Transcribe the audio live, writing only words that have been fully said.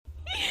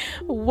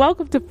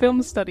Welcome to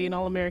Film Study, an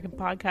all-American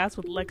podcast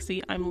with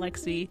Lexi. I'm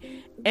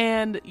Lexi.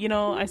 And,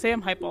 I say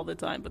I'm hype all the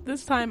time, but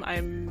this time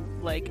I'm,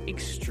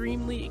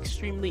 extremely,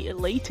 extremely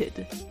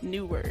elated.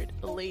 New word,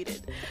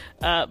 elated.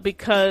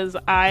 Because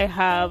I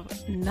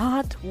have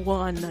not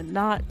one,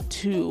 not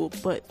two,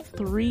 but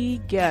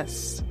three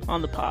guests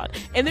on the pod.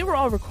 And they were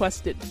all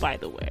requested, by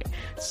the way.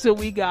 So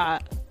we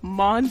got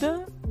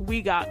Monda,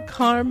 we got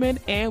Carmen,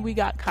 and we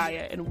got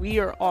Kaya. And we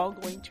are all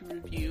going to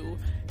review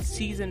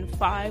season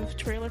 5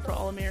 trailer for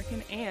All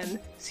American and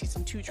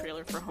season 2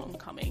 trailer for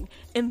Homecoming,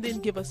 and then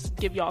give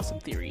y'all some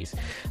theories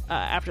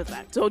after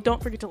that. So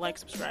don't forget to like,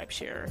 subscribe,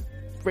 share,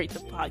 rate the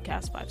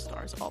podcast 5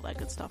 stars, all that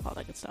good stuff.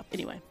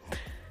 Anyway,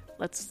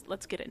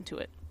 let's get into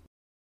it.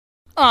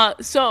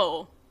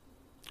 So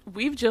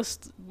we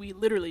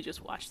literally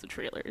just watched the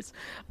trailers.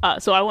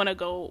 So I want to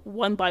go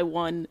one by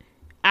one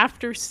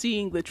after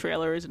seeing the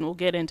trailers, and we'll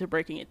get into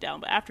breaking it down.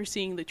 But after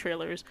seeing the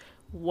trailers,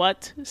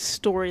 what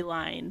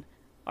storyline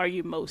are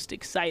you most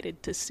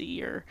excited to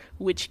see, or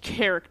which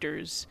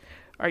characters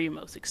are you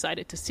most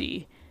excited to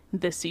see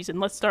this season?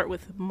 Let's start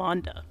with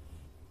Monda.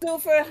 So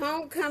for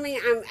Homecoming,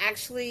 I'm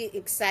actually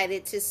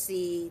excited to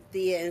see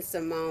Thea and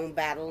Simone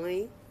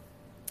battling.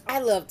 I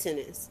love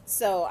tennis,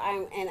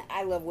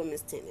 I love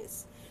women's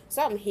tennis,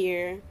 so I'm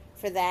here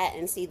for that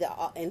and to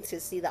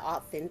see the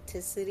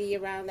authenticity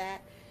around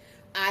that.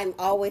 I'm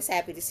always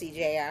happy to see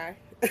JR.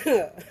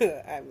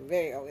 I'm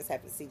very always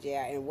happy to see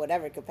JR in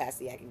whatever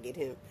capacity I can get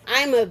him.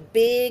 I'm a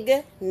big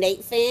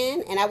Nate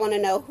fan, and I want to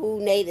know who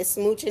Nate is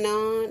smooching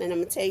on. And I'm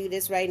going to tell you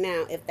this right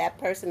now. If that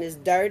person is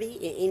dirty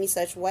in any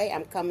such way,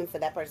 I'm coming for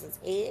that person's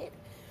head.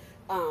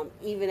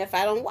 Even if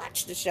I don't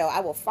watch the show,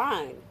 I will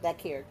find that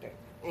character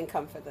and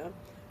come for them.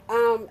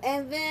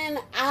 And then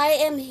I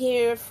am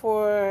here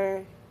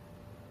for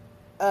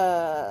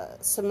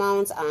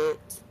Simone's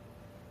aunt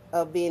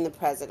of being the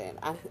president.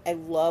 I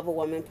love a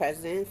woman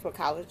president for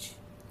college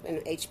and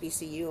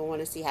HBCU. I want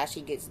to see how she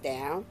gets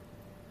down.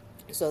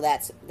 So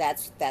that's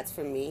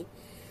for me.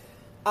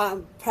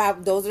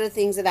 Those are the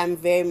things that I'm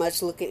very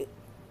much looking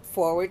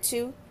forward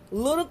to.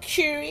 Little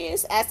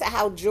curious as to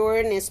how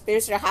Jordan and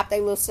Spencer hopped their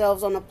little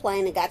selves on a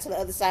plane and got to the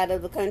other side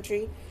of the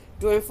country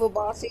during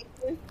football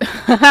season.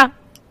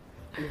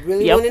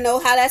 Really want to know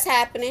how that's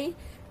happening.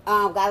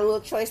 Got a little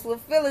choice of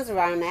feelings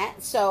around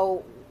that.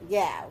 So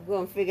yeah, we're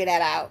going to figure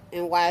that out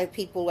and why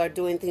people are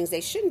doing things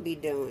they shouldn't be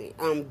doing.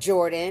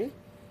 Jordan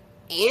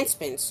and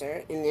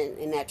Spencer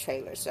in that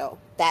trailer. So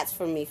that's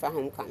for me for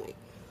Homecoming.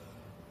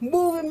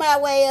 Moving my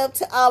way up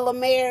to All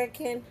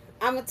American,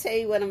 I'm going to tell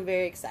you what I'm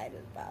very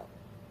excited about.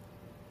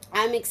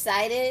 I'm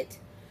excited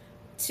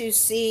to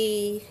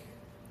see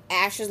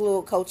Ash's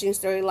little coaching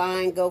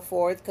storyline go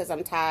forth because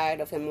I'm tired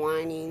of him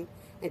whining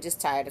and just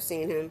tired of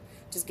seeing him.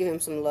 Just give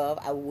him some love.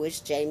 I wish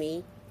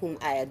Jamie, whom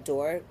I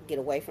adore, get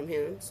away from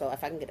him. So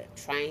if I can get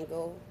a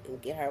triangle and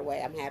get her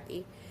away, I'm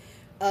happy.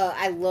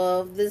 I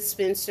love the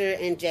Spencer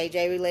and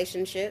JJ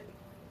relationship.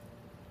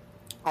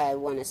 I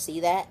want to see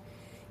that.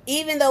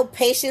 Even though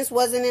Patience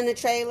wasn't in the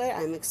trailer,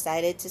 I'm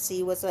excited to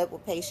see what's up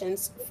with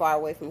Patience far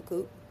away from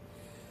Coop.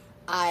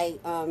 I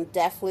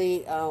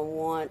definitely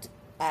I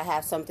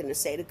have something to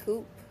say to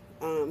Coop,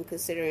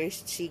 considering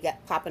she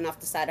got popping off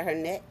the side of her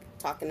neck,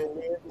 talking to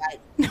Liv like...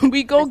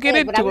 we go get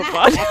into it, I'm going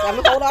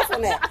to hold off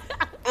on that.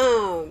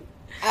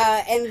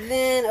 And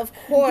then, of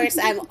course,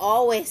 I'm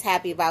always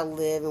happy about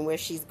Liv and where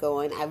she's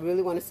going. I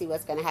really want to see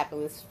what's going to happen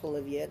with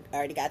Olivia. I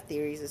already got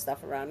theories and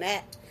stuff around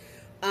that.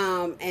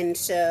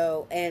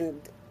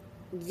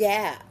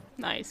 Yeah.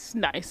 Nice.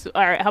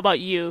 All right, how about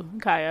you,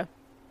 Kaya?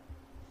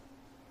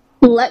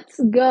 Let's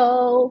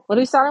go. What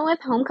are we starting with?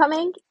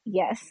 Homecoming?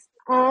 Yes.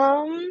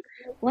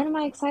 What am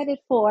I excited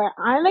for?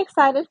 I'm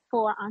excited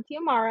for Auntie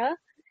Amara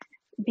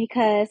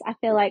because I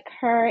feel like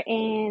her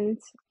and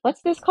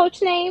what's this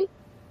coach name?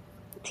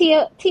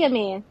 Tia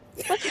Man.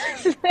 What's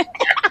his name?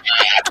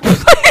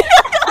 That's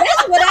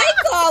what I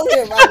call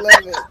him. I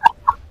love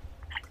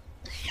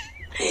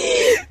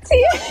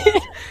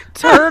it.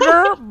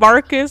 Turner,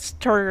 Marcus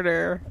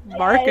Turner.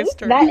 Yes,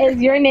 Turner. That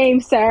is your name,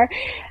 sir.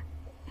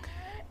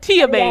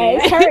 Tia Man.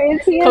 Yes, her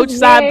and Tia's Coach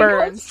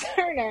Sideburns. Coach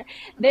Turner.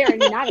 They are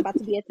not about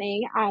to be a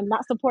thing. I'm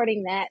not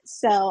supporting that.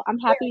 So I'm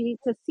happy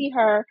to see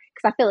her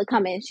because I feel it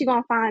coming. She's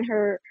going to find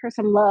her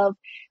some love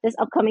this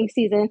upcoming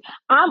season.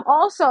 I'm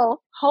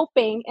also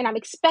hoping and I'm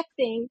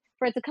expecting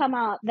for it to come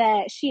out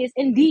that she is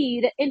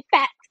indeed, in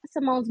fact,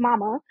 Simone's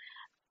mama.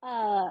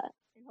 And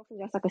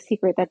hopefully that's like a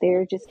secret that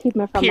they're just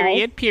keeping it from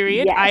us.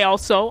 Period. Yes. I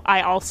also.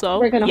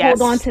 We're going to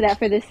hold on to that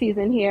for this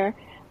season here.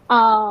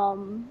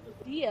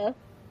 Yeah.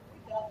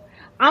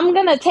 I'm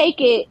going to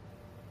take it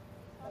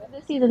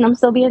this season. I'm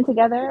still being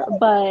together,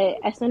 but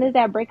as soon as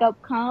that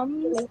breakup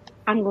comes,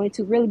 I'm going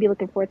to really be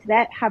looking forward to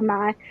that. Have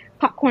my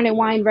popcorn and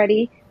wine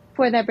ready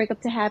for that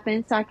breakup to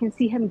happen so I can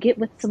see him get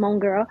with Simone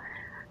girl.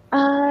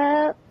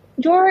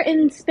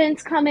 Jordan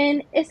Spence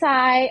coming. It's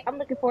I'm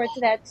looking forward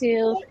to that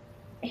too.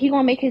 He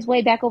gonna make his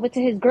way back over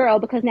to his girl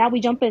because now we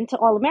jump into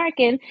All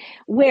American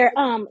where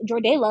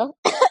Jordala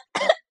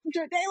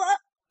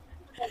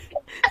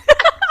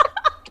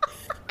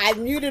I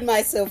muted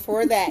myself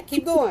for that.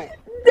 Keep going.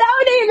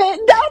 Don't even.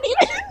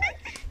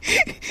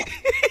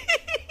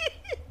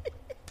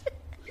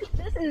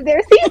 This is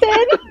their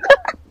season.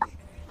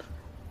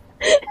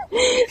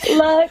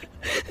 Look,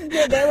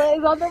 Jordela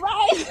is on the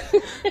rise.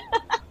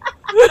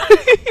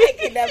 I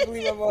cannot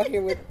believe I'm on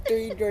here with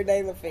 3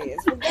 Jordana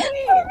fans. But go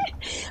ahead.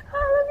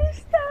 Oh, let me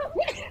stop.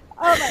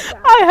 Oh my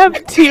god. I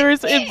have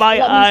tears in my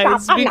Let me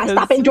eyes stop. I'm not because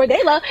stopping.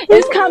 Jordela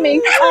is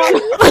coming.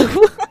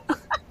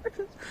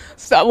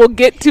 so we'll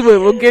get to it.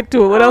 We'll get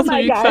to it. What else are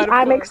you excited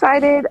I'm for?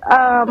 excited.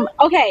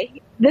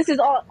 Okay, this is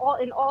all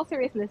in all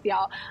seriousness,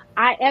 y'all.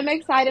 I am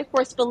excited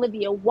for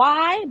Spilivia.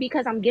 Why?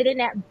 Because I'm getting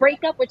that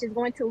breakup, which is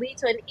going to lead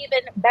to an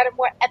even better,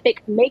 more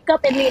epic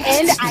makeup in the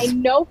end. I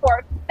know for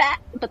a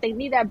fact, but they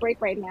need that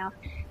break right now.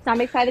 So I'm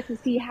excited to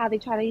see how they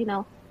try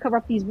to, cover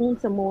up these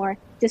wounds some more,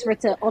 just for it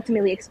to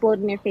ultimately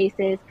explode in their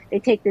faces. They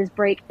take this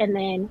break, and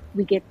then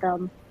we get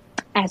them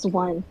as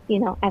one,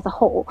 as a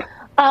whole.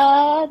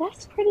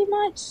 That's pretty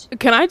much.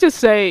 Can I just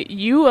say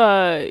you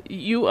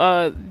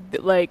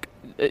like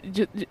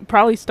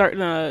probably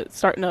starting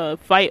a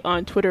fight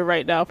on Twitter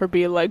right now for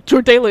being like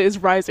Jordela is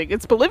rising.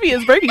 It's Bolivia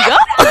is breaking up.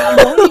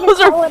 Those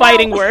are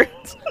fighting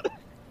words.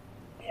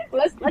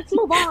 Let's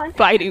move on.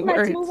 Fighting Let's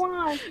words. move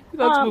on.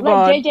 Let's move let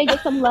on. JJ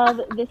get some love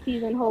this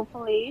season,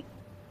 hopefully.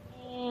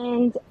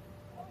 And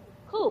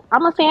Coop,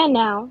 I'm a fan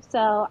now,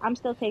 so I'm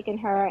still taking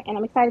her, and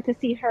I'm excited to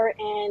see her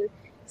and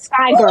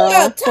Sky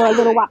Girl for a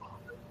little while.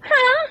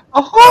 Huh?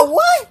 Oh,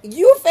 what?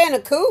 You a fan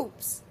of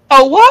Coops?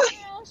 Oh, what?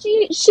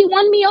 She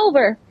won me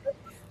over.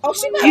 Oh,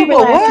 she You might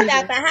what? have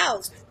out the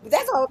house. But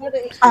that's a whole other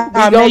issue.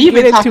 Man, you've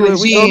been talking to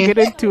We gonna Jen. get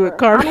into it.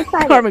 I'm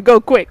excited. Carmen,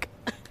 go quick.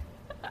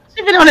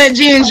 She been on that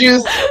gin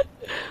juice.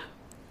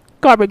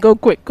 Carmen, go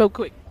quick. Go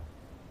quick.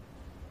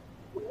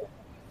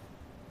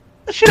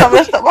 She done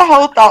messed up my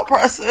whole thought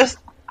process.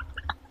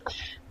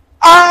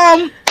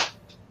 All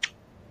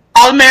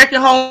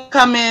American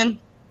Homecoming.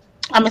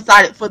 I'm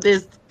excited for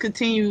this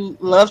continued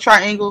love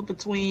triangle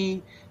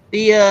between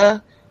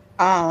Thea,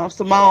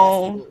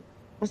 Simone,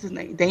 what's his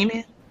name?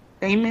 Damon,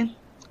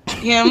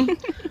 him.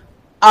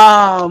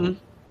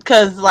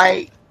 Cause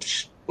like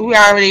we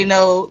already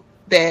know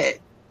that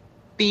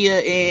Thea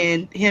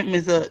and him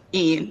is a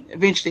end.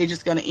 Eventually, they're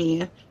just gonna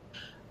end.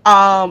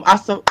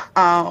 Also,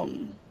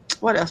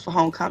 what else for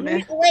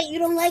Homecoming? Wait, you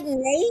don't like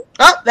Nate?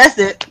 Oh, that's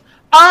it.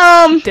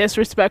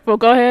 Disrespectful.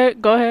 Go ahead.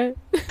 Okay,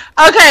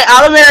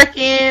 All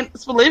American,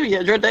 it's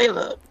Bolivia,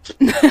 Jordela.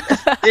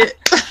 That's it.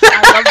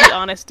 I love the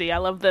honesty. I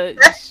love the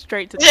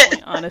straight to the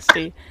point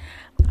honesty.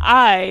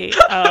 I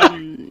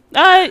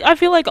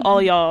feel like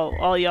all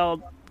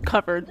y'all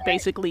covered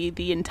basically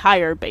the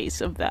entire base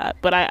of that,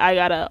 but I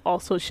gotta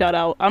also shout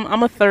out.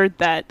 I'm a third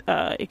that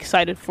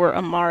excited for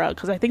Amara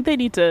because I think they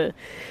need to.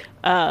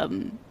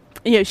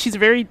 She's a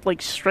very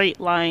like straight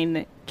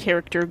line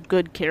character,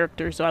 good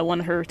character, so I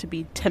want her to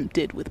be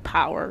tempted with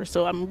power.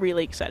 So I'm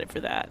really excited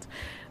for that.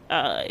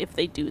 If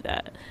they do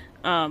that,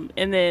 and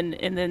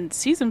then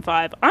season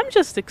 5, I'm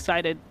just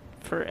excited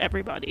for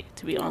everybody.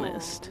 To be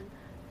honest,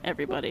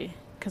 everybody,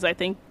 because I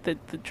think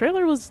that the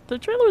trailer was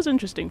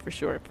interesting for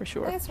sure.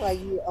 That's why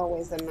you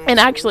always a nice. And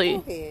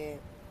actually,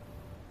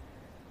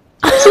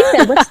 she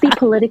said, "What's the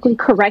politically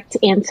correct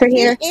answer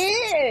here?" She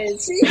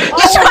is. She's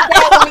always got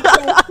when it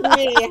comes to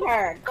me and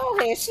her. Go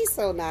ahead. She's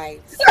so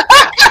nice.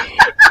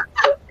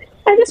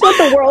 I just want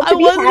the world to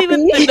be happy.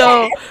 Even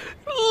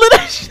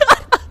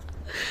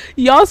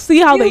y'all see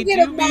how they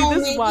do me.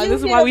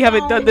 This is why we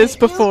haven't done this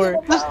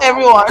before. Just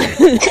everyone.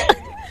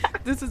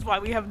 This is why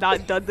we have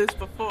not done this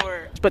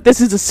before. But this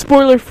is a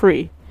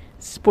spoiler-free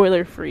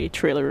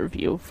trailer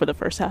review for the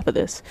first half of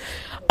this.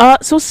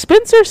 So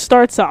Spencer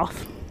starts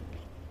off,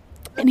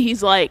 and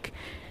he's like,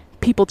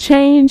 people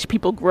change,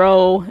 people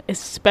grow,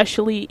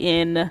 especially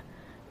in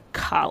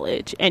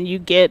college. And you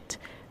get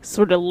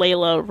sort of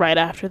Layla right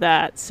after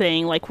that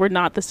saying, like, we're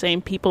not the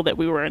same people that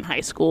we were in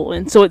high school.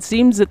 And so it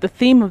seems that the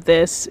theme of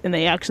this, and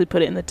they actually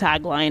put it in the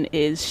tagline,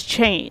 is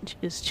change.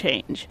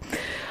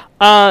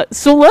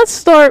 So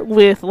let's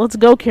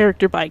go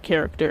character by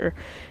character.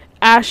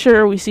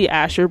 Asher, we see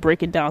Asher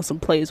breaking down some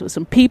plays with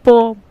some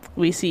people.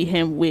 We see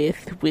him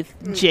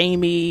with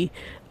Jamie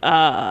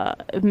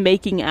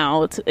making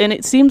out, and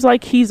it seems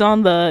like he's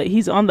on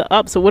the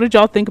up. So what did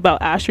y'all think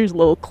about Asher's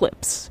little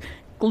clips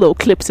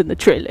in the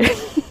trailer?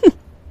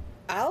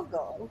 I'll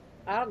go.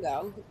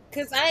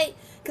 Cause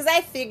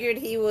I figured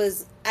he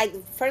was.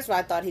 First of all,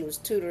 I thought he was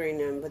tutoring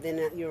them, but then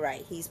you're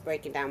right. He's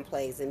breaking down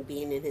plays and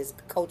being in his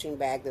coaching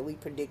bag that we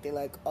predicted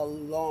like a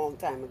long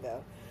time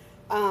ago.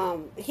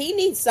 He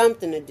needs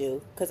something to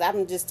do because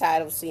I'm just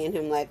tired of seeing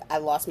him like I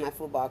lost my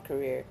football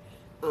career.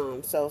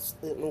 So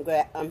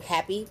I'm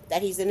happy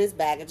that he's in his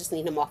bag. I just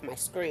need him off my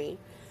screen.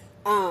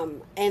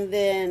 And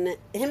then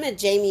him and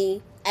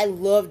Jamie. I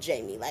love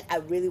Jamie. Like I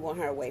really want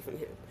her away from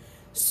him.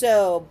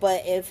 So,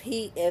 but if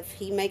he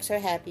makes her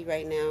happy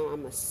right now,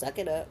 I'm gonna suck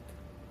it up.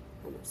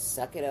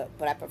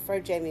 But I prefer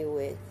Jamie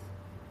with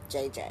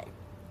JJ.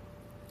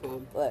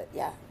 But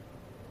yeah.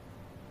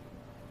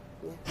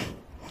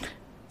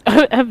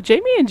 have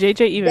Jamie and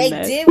JJ even They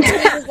met? did when he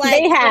was like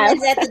They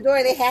have. at the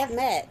door. They have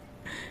met.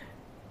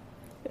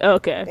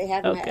 Okay. They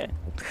have Okay.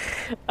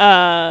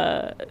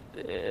 Yes,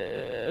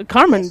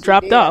 Carmen you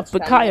dropped did. I off, was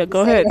but trying Kaya, not to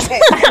go say ahead.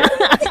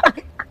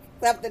 that.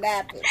 Something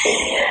happened.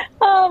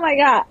 Oh my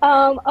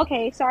god.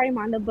 Okay, sorry,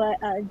 Manda, but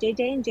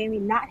JJ and Jamie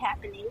not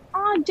happening.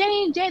 Oh,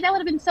 J and J, that would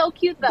have been so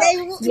cute though.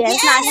 Yeah,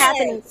 it's not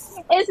happening. Yes.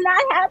 It's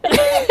not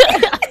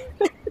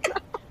happening.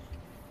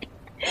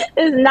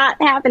 It's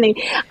not happening.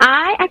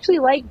 I actually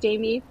like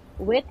Jamie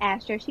with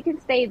Asher. She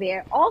can stay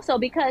there. Also,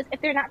 because if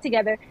they're not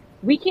together,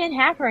 we can't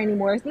have her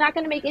anymore. It's not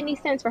going to make any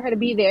sense for her to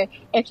be there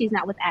if she's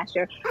not with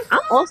Asher. I'm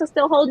also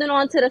still holding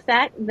on to the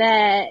fact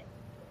that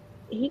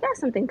he got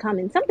something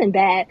coming, something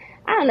bad.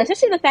 I don't know,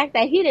 especially the fact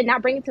that he did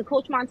not bring it to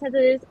Coach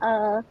Montez's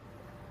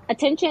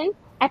attention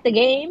at the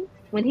game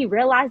when he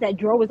realized that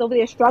Dro was over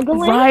there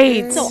struggling.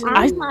 Right. So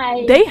I I'm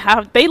like,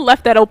 they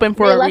left that open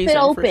for they a left reason. it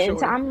For open. sure.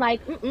 So I'm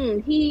like,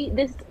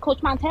 this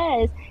Coach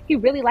Montez, he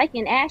really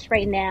liking Ash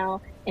right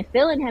now and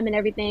feeling him and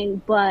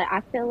everything. But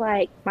I feel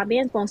like my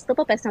man's gonna slip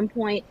up at some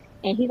point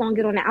and he's gonna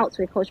get on the outs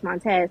with Coach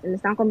Montez, and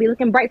it's not gonna be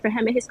looking bright for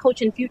him and his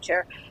coaching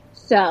future.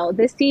 So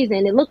this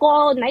season, it look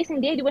all nice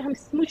and dandy with him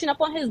smooching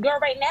up on his girl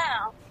right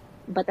now,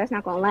 but that's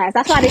not gonna last.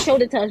 That's why they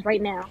showed it to us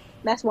right now.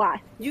 That's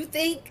why. You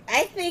think?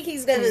 I think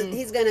he's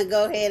gonna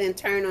go ahead and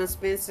turn on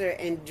Spencer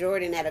and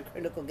Jordan at a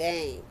critical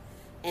game,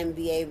 and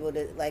be able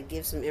to like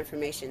give some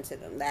information to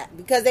them that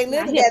because they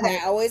live Nah, he a together.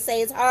 I always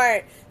say it's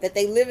hard that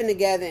they living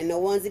together and no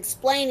one's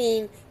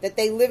explaining that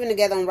they living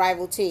together on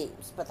rival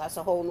teams. But that's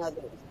a whole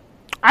nother.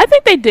 I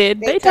think they did.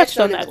 They touched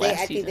on it, that but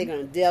last I think they're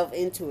season. gonna delve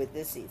into it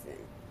this season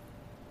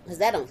because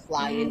that don't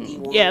fly in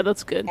D1. Yeah,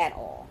 that's good. At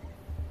all.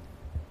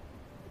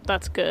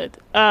 That's good.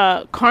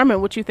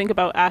 Carmen, what you think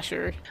about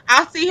Asher?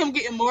 I see him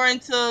getting more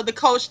into the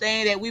coach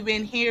thing that we've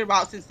been hearing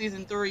about since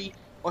season 3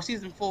 or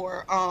season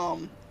 4.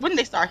 When did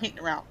they start hitting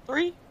around?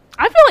 3?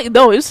 I feel like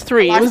no, it was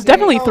 3. It was Watching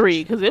definitely coach.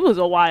 3 because it was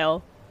a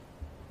while.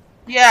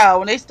 Yeah,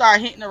 when they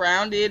start hitting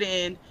around it,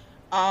 and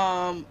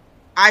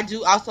I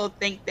do also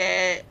think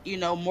that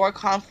more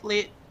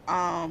conflict,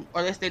 or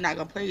unless they're not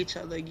gonna play each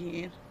other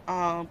again,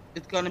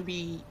 it's gonna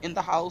be in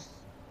the house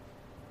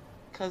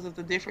because of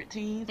the different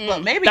teams.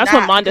 But maybe That's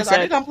not, what Manda because Are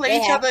they said. gonna play They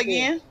each have other to.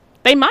 again?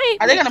 They might.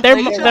 Are they gonna they're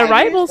play each they're other?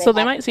 rivals, They so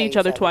they have might to see play each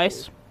other each other.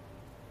 twice.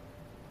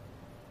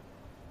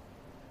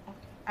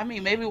 I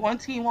mean, maybe one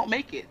team won't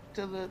make it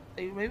to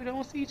maybe they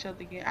won't see each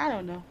other again. I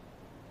don't know.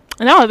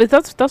 No,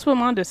 that's what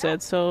Manda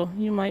said. So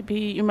you might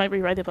be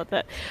right about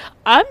that.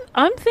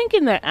 I'm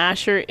thinking that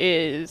Asher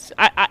is.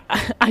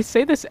 I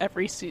say this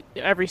every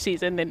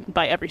season, and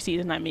by every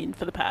season I mean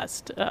for the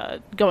past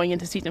going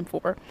into season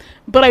 4.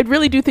 But I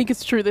really do think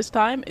it's true this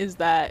time. Is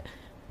that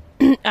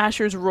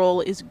Asher's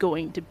role is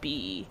going to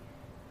be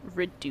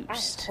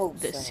reduced hope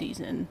this so.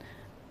 season.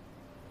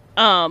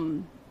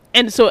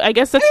 And so I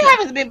guess that's He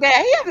hasn't been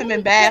bad. He hasn't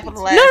been bad for the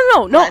last.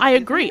 no. last I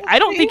season. agree. I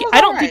don't He think was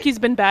think alright. he's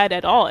been bad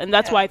at all, and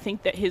that's Yeah. why I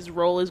think that his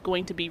role is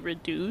going to be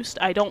reduced.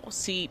 I don't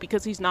see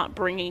because he's not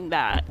bringing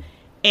that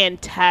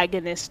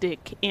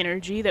antagonistic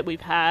energy that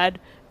we've had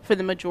for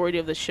the majority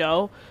of the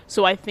show.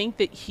 So I think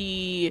that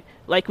he,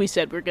 like we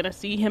said, we're gonna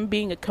see him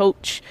being a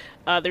coach.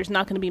 There's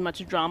not going to be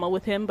much drama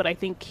with him, but I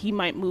think he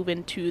might move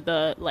into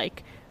the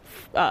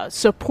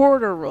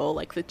supporter role,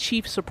 like the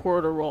chief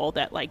supporter role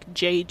that like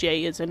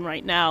JJ is in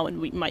right now,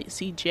 and we might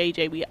see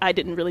JJ. I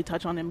didn't really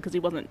touch on him because he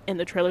wasn't in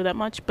the trailer that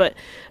much, but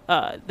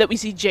that we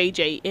see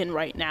JJ in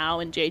right now,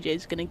 and JJ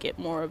is going to get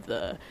more of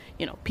the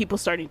people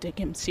starting to take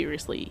him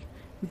seriously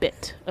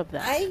bit of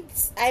that.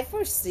 I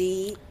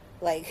foresee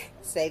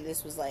say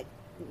this was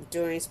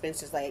during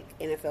Spencer's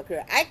NFL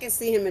career. I can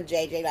see him and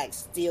JJ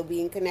still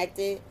being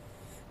connected.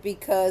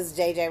 Because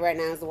JJ right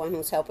now is the one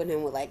who's helping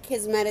him with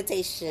his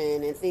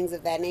meditation and things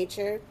of that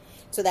nature,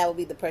 so that would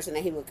be the person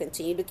that he would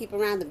continue to keep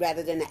around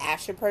rather than the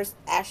Asher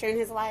in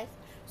his life.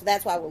 So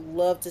that's why I would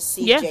love to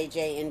see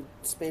JJ and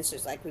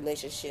Spencer's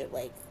relationship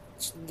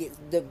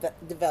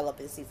develop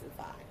in season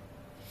 5.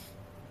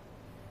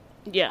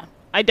 Yeah,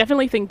 I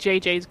definitely think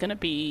JJ is gonna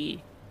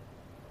be.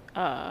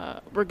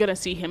 We're gonna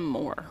see him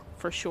more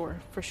for sure.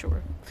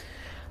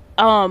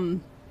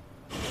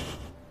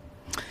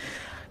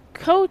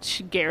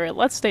 Coach Garrett,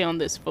 let's stay on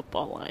this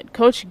football line.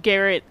 Coach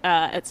Garrett,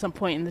 at some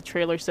point in the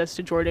trailer, says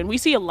to Jordan, we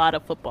see a lot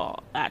of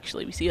football,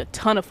 actually. We see a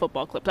ton of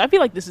football clips. I feel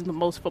like this is the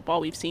most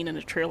football we've seen in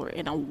a trailer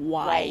in a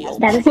while.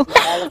 That is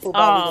All the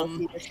football we gonna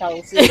see this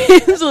whole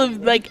season.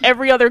 So,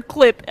 every other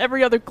clip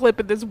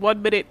in this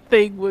 1 minute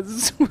thing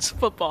was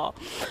football.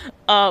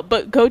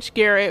 But Coach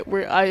Garrett,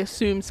 I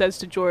assume, says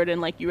to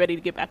Jordan, you ready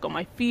to get back on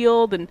my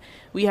field? And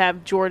we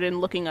have Jordan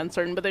looking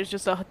uncertain, but there's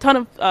just a ton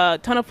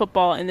of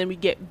football, and then we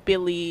get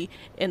Billy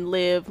and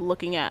Liv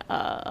looking at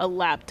a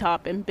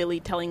laptop, and Billy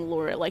telling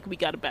Laura we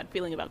got a bad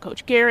feeling about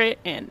Coach Garrett,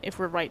 and if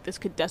we're right, this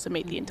could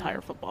decimate the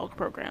entire football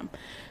program.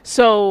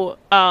 So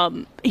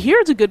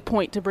here's a good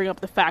point to bring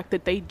up the fact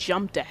that they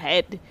jumped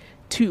ahead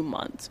 2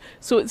 months.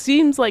 So it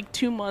seems like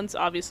 2 months.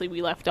 Obviously,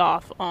 we left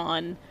off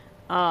on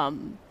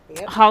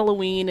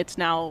Halloween. It's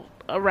now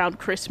around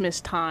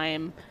Christmas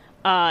time.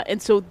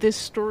 And so this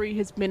story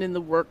has been in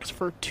the works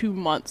for 2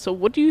 months. So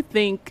what do you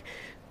think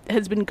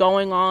has been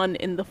going on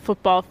in the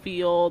football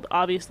field?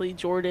 Obviously,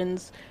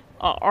 Jordan's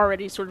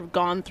already sort of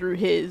gone through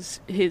his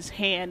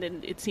hand,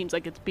 and it seems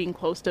like it's being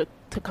close to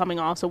coming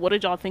off. So what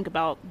did y'all think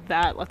about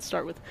that? Let's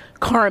start with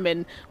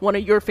Carmen, one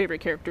of your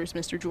favorite characters,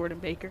 Mr. Jordan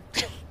Baker.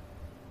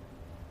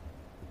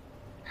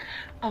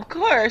 Of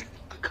course,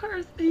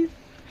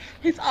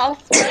 he's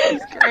awesome.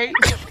 He's great.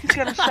 He's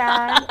gonna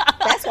shine.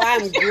 That's why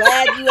I'm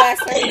glad you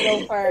asked her to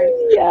go first.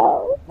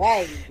 Yo.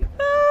 Hey,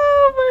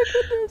 Oh my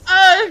goodness.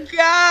 Oh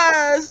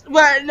gosh,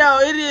 but no,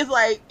 it is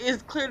like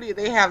it's clearly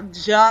they have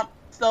jumped.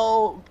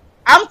 So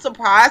I'm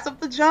surprised of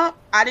the jump.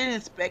 I didn't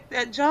expect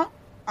that jump.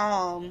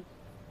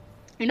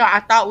 I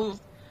thought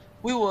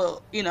we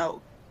will,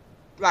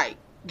 like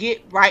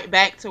get right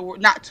back to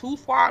not too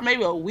far,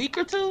 maybe a week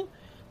or two.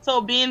 So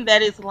being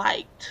that it's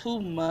like 2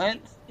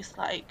 months, it's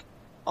like,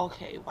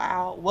 okay,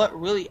 wow, what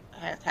really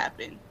has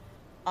happened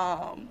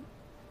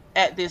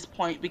at this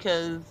point,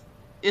 because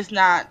it's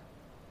not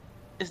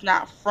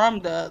from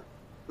the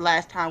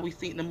last time we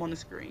seen them on the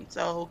screen.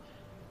 So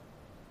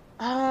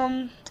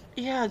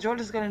yeah,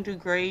 Jordan's gonna do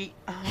great.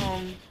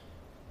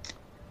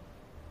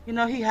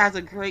 He has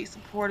a great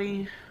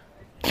supporting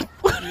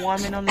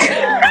woman on the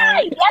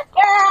side. Yes,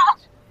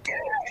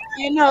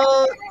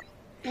 girl.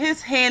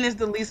 His hand is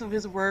the least of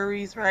his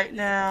worries right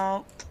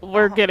now. We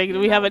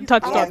haven't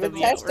touched on them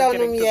yet. touched on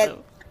them yet,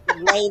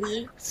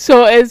 lady.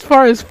 So as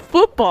far as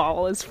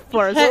football,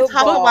 Can't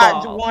talk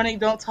about Juwani,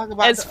 don't talk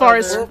about as the far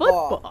as other.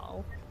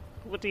 football,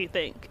 what do you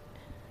think?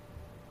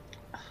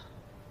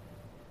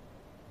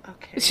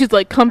 Okay. She's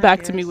like, come back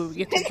to guess. me when we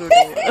get to Jordan.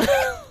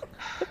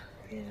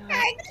 Yeah.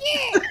 I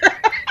can't.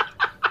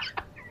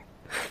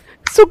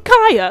 So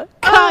Kaya,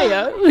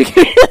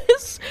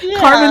 Yeah,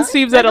 Carmen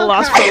seems at a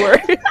loss for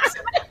words.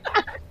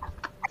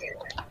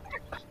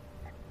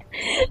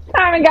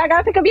 Carmen,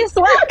 gotta pick up your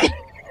slack.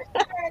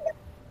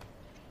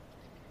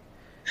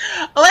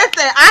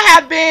 Listen, I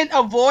have been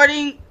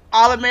avoiding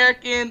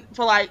All-American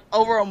for like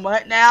over a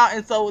month now,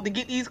 and so to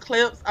get these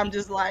clips, I'm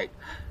just like,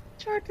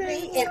 Jordan.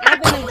 And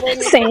I've been avoiding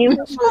it Same.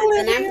 for 2 months,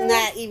 and I'm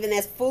not even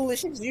as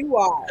foolish as you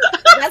are.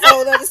 That's a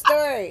whole other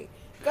story.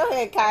 Go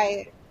ahead,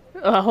 Kaya.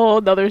 A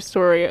whole other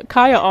story.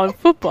 Kaya on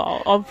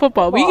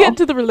football. We get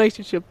to the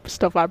relationship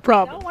stuff, I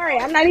promise. Don't worry,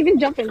 I'm not even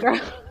jumping, girl.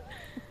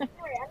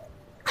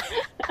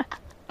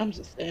 I'm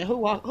just saying, who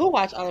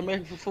watch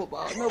All-American for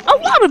football? Nobody.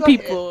 A lot of Go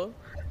people.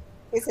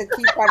 It's a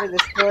key part of the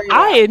story.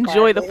 I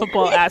enjoy the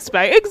football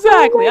aspect.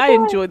 Exactly. I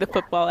enjoy the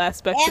football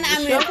aspect And of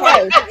I'm the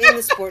show.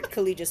 in the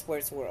collegiate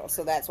sports world,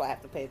 so that's why I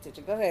have to pay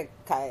attention. Go ahead,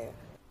 Kaya.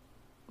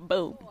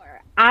 Boom.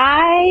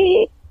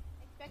 I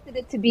expected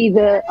it to be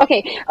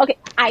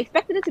I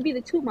expected it to be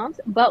the 2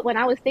 months, but when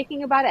I was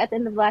thinking about it at the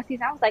end of last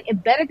season, I was like,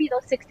 it better be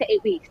those 6 to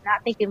 8 weeks,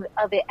 not thinking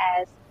of it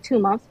as 2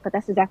 months, but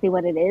that's exactly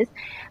what it is.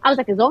 I was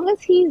like, as long as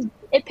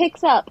it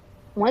picks up,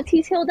 once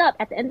he's healed up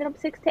at the end of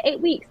 6 to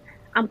 8 weeks,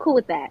 I'm cool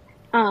with that.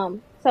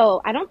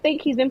 So I don't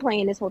think he's been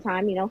playing this whole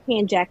time,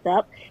 hand jacked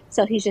up.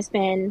 So he's just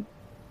been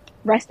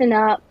resting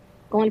up,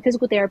 going to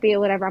physical therapy or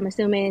whatever, I'm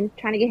assuming,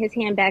 trying to get his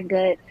hand back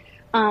good.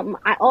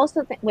 I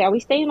also think, are we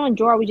staying on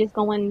Joe, or are we just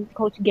going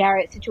Coach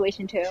Garrett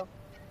situation too?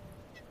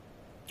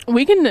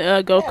 We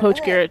can go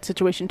Coach Garrett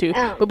situation too.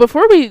 But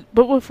before we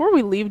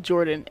leave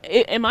Jordan,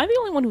 am I the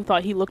only one who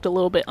thought he looked a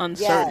little bit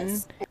uncertain?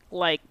 Yes.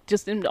 Like,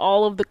 just in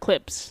all of the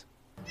clips.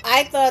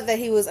 I thought that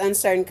he was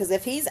uncertain because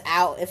if he's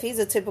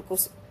a typical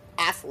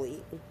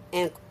athlete,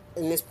 and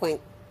in this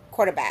point,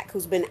 quarterback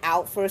who's been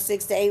out for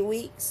 6 to 8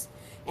 weeks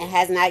and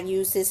has not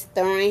used his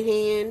throwing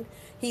hand,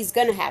 he's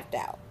gonna have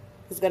doubt.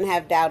 He's gonna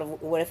have doubt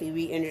of what if he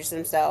re-injures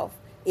himself.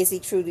 Is he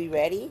truly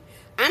ready?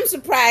 I'm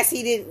surprised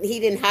he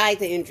didn't hide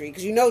the injury,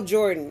 because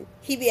Jordan,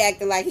 he be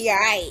acting like he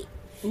alright.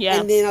 Yeah.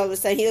 And then all of a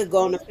sudden he'll go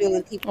on the field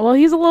and people. Well,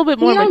 he's a little bit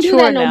more He don't do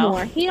mature that no now.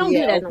 more. He don't do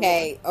that no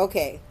more.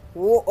 Okay.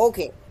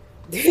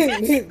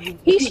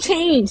 He's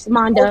changed,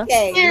 Monda.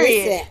 Okay,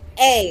 listen.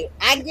 Hey,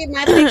 I give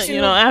my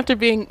fictional, After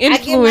being I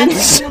give my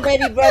influenced. fictional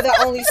baby brother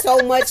only so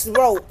much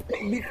rope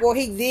before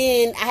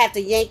I have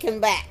to yank him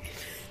back.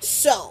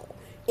 So,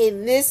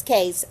 in this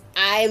case,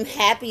 I'm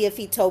happy if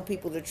he told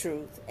people the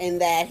truth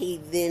and that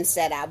he then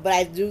set out. But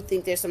I do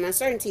think there's some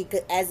uncertainty,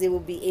 as it will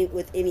be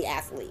with any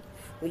athlete.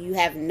 When you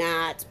have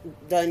not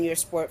done your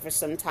sport for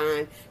some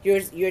time,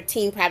 your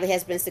team probably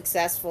has been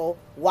successful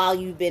while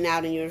you've been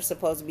out and you're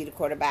supposed to be the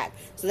quarterback.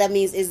 So that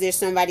means, is there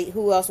somebody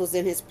who else was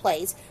in his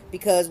place?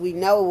 Because we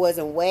know it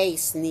wasn't way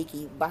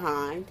sneaky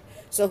behind.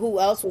 So who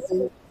else was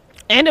in?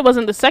 And it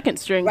wasn't the second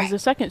string, because Right. the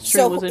second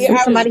string was in.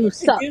 Somebody who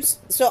sucks.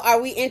 So are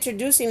we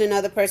introducing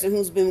another person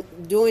who's been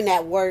doing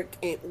that work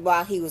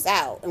while he was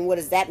out? And what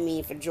does that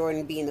mean for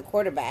Jordan being the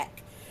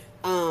quarterback?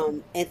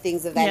 And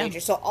things of that Yeah.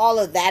 nature. So all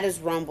of that is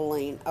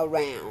rumbling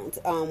around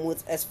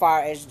with as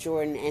far as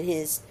Jordan and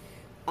his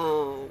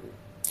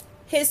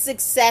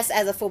success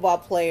as a football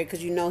player, because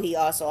he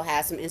also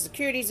has some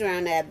insecurities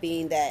around that,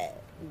 being that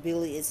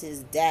Billy is his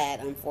dad,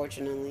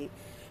 unfortunately,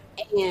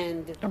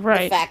 and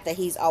Right. the fact that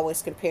he's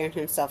always comparing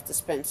himself to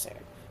Spencer.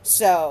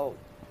 So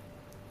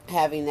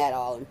having that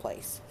all in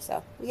place.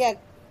 So yeah.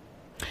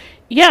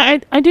 Yeah,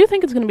 I do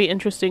think it's going to be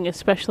interesting,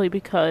 especially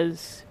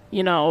because,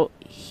 and I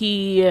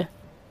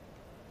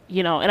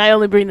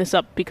only bring this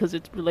up because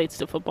it relates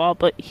to football,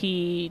 but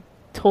he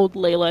told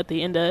Layla at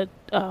the end of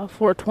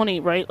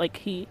 420, right? Like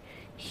he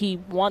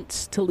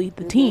wants to lead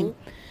the team.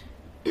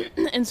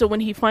 And so when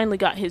he finally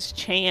got his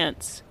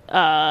chance,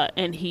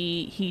 and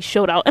he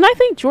showed out, and I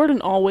think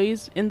Jordan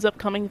always ends up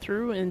coming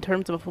through in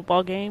terms of a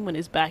football game. When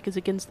his back is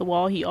against the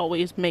wall, he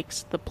always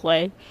makes the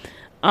play.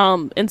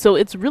 And so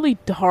it's really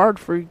hard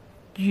for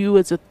you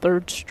as a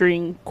third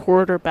string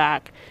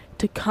quarterback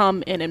to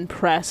come and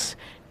impress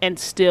and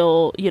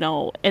still,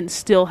 and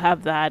still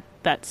have that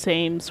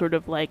same sort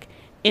of like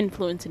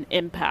influence and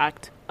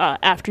impact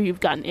after you've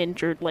gotten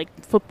injured. Like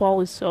football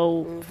is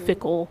so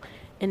fickle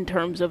in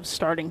terms of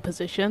starting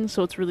positions,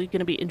 so it's really going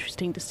to be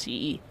interesting to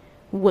see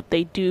what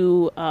they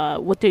do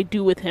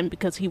with him,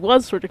 because he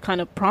was sort of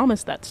kind of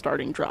promised that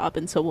starting job,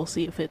 and so we'll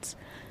see if it's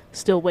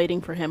still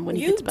waiting for him when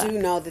he gets back. You do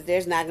know that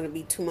there's not going to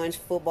be too much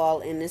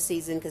football in this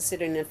season,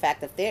 considering the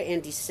fact that they're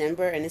in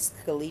December and it's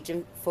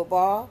collegiate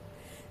football.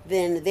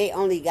 Then they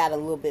only got a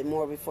little bit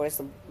more before it's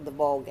the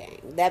bowl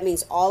game. That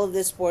means all of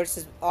this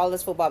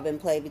football been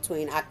played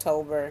between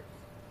October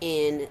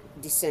and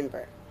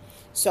December.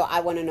 So I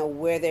want to know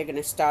where they're going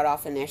to start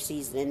off in their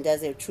season, and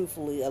does it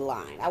truthfully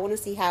align? I want to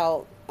see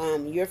how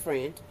your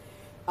friend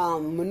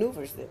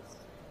maneuvers this.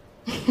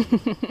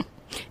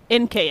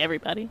 NK,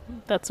 everybody.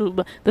 That's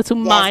who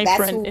my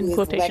friend in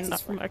quotation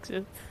marks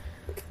is.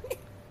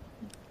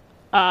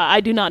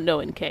 I do not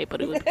know NK, but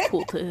it would be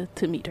cool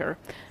to meet her.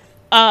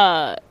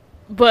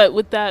 But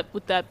with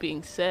that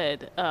being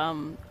said,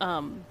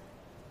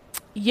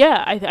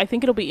 yeah, I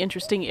think it'll be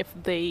interesting if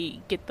they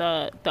get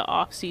the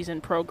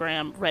off-season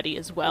program ready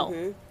as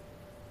well.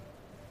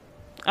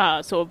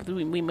 So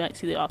we might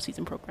see the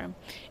off-season program.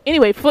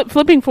 Anyway,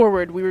 flipping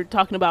forward, we were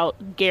talking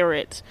about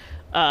Garrett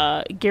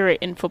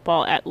in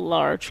football at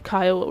large.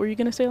 Kyle, what were you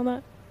going to say on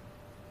that?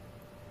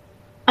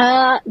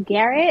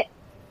 Garrett?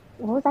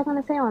 What was I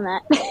going to say on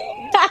that?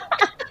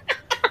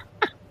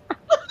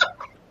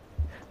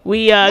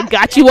 We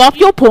got you off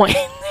your point.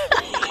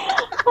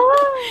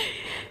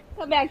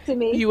 Come back to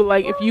me. You were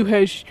like, if you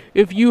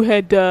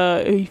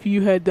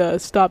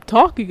had stopped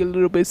talking a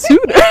little bit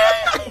sooner.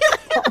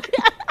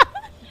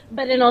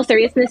 But in all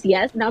seriousness,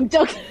 yes. No, I'm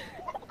joking.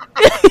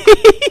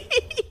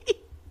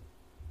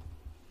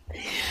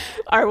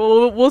 All right,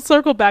 well, we'll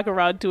circle back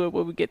around to it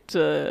when we get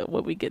to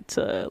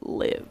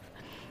Liv.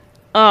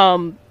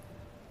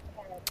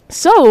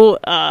 So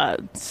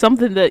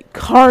something that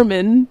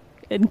Carmen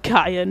and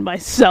Kaya and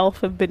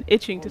myself have been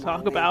itching to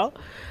talk about.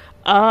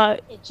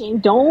 Itching.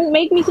 Don't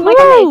make me seem like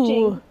I'm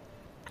itching.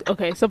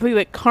 Okay, something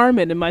that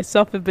Carmen and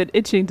myself have been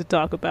itching to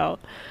talk about.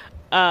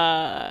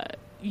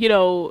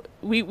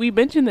 We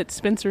mentioned that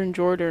Spencer and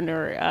Jordan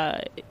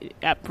are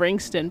at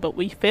Bringston, but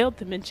we failed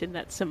to mention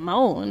that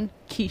Simone,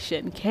 Keisha,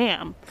 and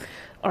Cam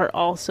are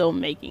also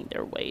making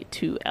their way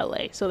to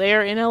LA. So they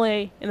are in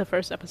LA in the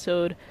first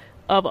episode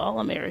of All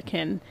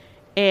American,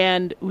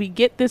 and we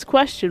get this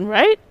question,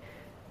 right?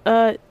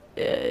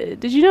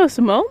 Did you know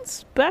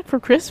Simone's back for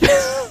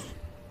Christmas?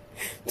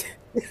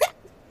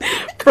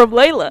 From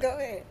Layla. Go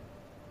ahead.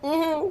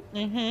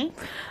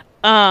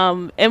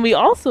 And we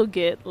also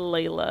get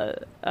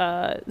Layla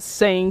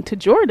saying to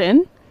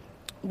Jordan,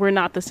 "We're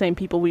not the same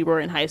people we were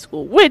in high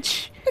school,"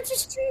 which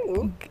is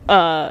true.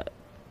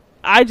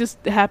 I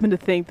just happen to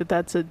think that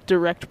that's a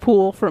direct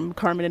pull from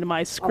Carmen into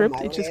my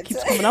script. It just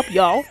keeps coming up,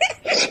 y'all.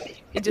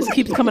 It just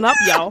keeps coming up,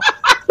 y'all.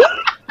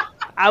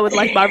 I would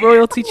like my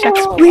royalty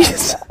checks,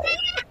 please.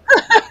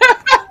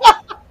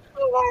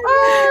 Oh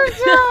my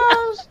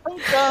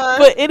gosh.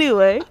 But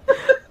anyway,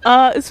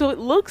 so it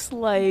looks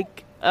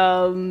like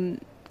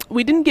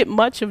we didn't get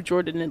much of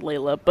Jordan and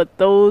Layla, but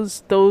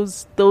those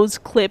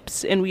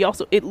clips, and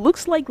it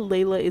looks like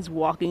Layla is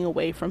walking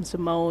away from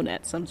Simone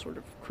at some sort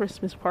of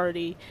Christmas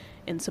party,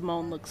 and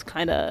Simone looks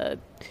kind of,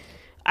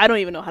 I don't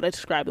even know how to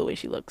describe the way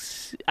she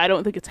looks. I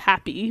don't think it's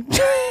happy.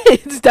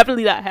 It's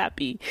definitely not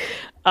happy.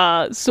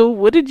 So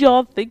what did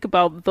y'all think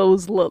about the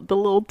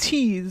little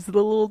tease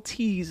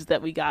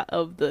that we got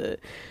of the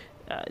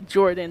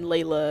Jordan,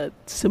 Layla,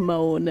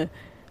 Simone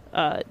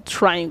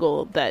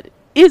triangle that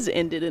is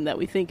ended and that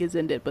we think is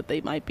ended, but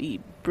they might be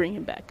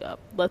bringing back up?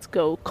 Let's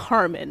go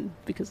Carmen,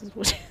 because it's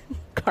what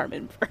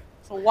Carmen first.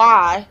 So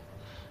why?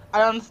 I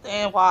don't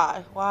understand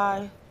why.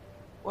 Why?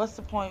 What's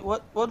the point?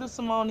 What does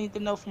Simone need to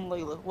know from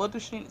Layla? What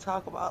does she need to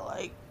talk about?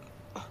 Like,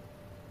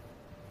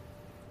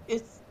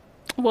 it's...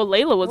 Well,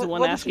 Layla was the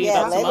one asking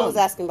about Simone. Layla was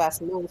asking about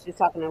Simone. She's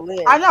talking to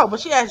Liv. I know, but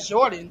she asked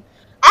Jordan.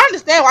 I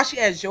understand why she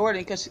asked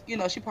Jordan, because,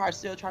 she probably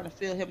still trying to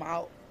fill him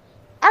out.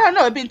 I don't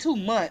know. It's been 2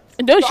 months.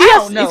 No, so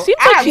it seems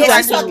like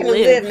she's talking to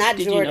Liv, not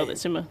Did Jordan. You know that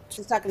Simone?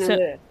 She's talking to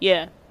Liv.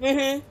 Yeah.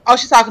 Mm-hmm. Oh,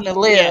 she's talking to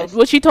Liv. Yeah.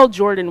 What she told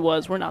Jordan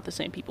was, we're not the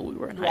same people we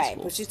were in high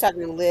school. But she's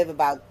talking to Liv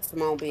about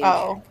Simone being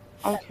there.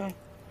 Okay.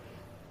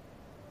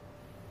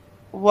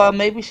 Well,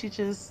 maybe she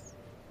just,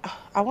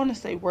 I want to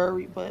say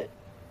worried, but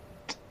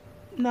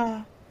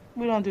nah,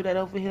 we don't do that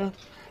over here.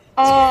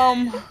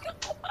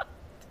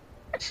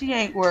 She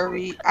ain't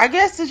worried. I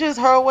guess it's just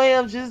her way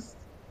of just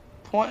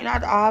pointing out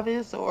the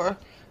obvious, or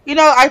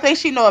I think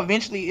she know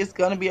eventually it's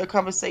gonna be a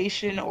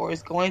conversation, or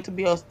it's going to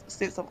be a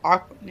sense of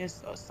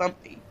awkwardness or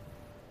something.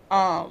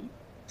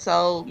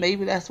 So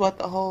maybe that's what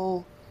the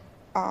whole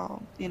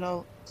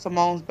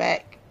Simone's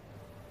back,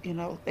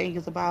 thing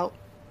is about.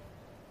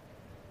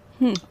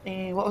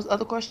 And what was the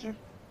other question?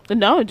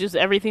 No, just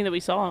everything that we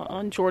saw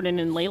on Jordan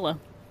and Layla.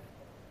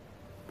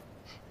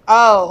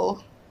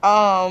 Oh,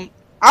 I'm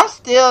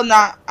still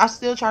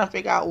trying to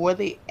figure out where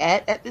they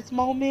at this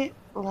moment.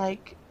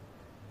 Like,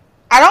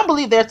 I don't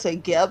believe they're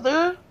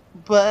together,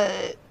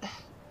 but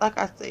like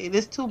I say,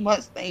 this 2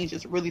 months thing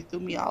just really threw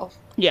me off.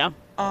 Yeah.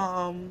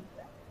 So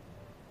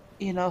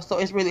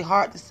it's really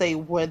hard to say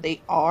where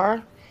they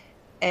are.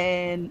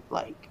 And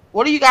like,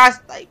 what do you guys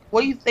like?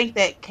 What do you think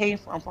that came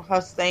from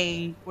her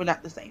saying we're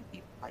not the same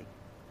people? Like,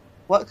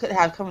 what could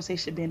have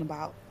conversation been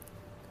about?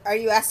 Are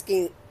you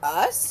asking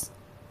us?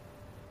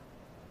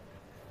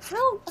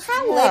 How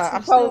Yeah,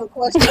 Lex pose a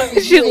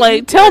question? She's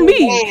like, tell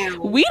me.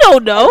 We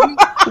don't know.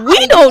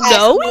 We don't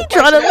know. We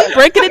trying to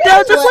breaking it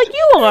down just like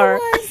you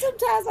are.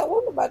 Sometimes I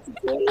wonder about you,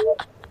 Queen.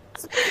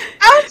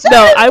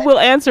 No, I will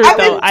answer it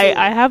though.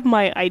 I have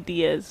my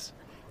ideas.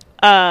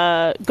 Go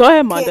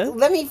ahead, Monda.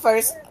 Let me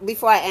first,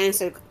 before I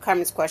answer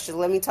Carmen's question,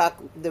 let me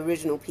talk the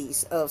original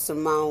piece of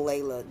Simone,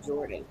 Layla,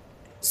 Jordan.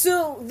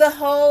 So the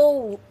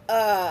whole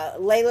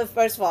Layla,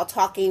 first of all,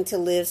 talking to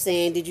Liv,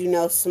 saying, "Did you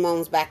know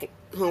Simone's back at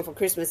home for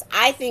Christmas?"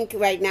 I think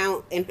right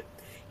now in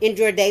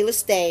Jordala's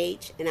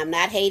stage, and I'm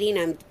not hating,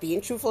 I'm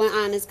being truthful and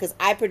honest because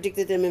I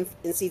predicted them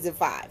in season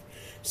 5.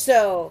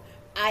 So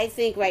I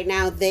think right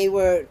now they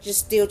were just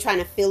still trying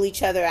to fill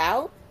each other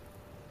out.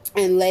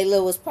 And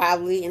Layla was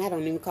probably, and I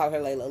don't even call her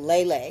Layla,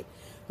 Lele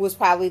was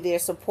probably there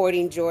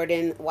supporting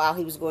Jordan while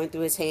he was going through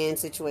his hand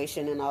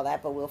situation and all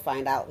that, but we'll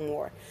find out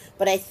more.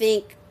 But I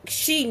think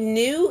she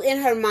knew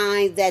in her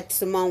mind that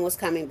Simone was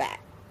coming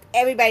back.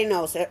 Everybody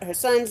knows her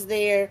son's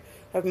there,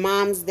 her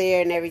mom's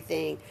there and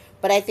everything.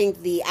 But I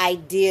think the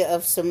idea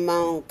of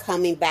Simone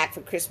coming back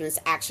for Christmas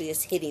actually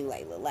is hitting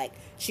Layla. Like,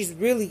 she's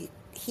really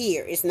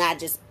here. It's not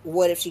just,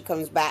 what if she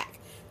comes back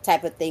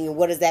type of thing, and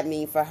what does that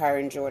mean for her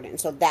and Jordan?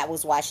 So that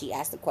was why she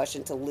asked the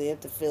question to Liv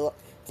to fill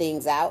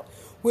things out,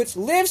 which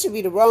Liv should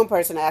be the wrong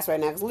person to ask right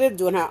now, because Liv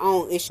doing her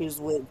own issues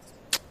with.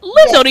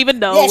 Liv don't even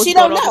know. Yeah, what's she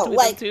going don't on know. between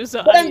Like, them two,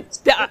 so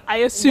I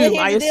assume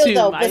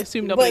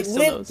nobody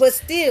still knows. But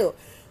still,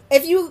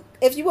 if you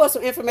want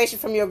some information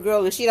from your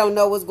girl and she don't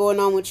know what's going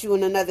on with you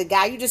and another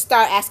guy, you just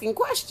start asking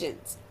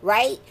questions,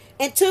 right?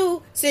 And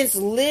 2, since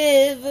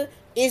Liv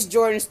is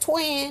Jordan's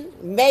twin,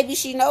 maybe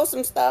she knows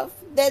some stuff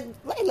that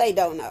Lele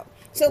don't know.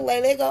 So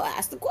Lele go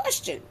ask the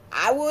question.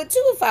 I would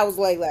too if I was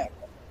Lele.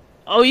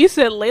 Oh, you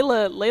said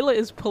Layla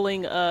is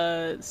pulling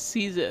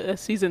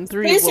season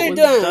 3 Spencer what was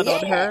done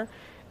on her.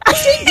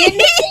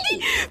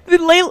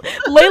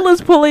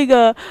 Layla's pulling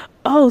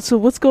so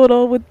what's going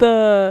on with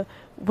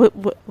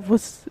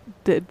what's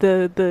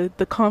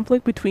the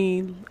conflict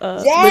between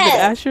Liv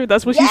and Asher?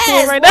 That's what she's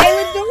pulling right now.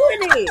 Layla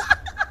doing it.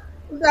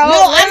 No,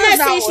 I'm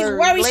not saying she's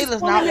worried.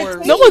 Layla's not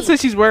worried. No one says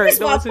she's worried.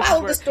 First of all,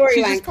 follow the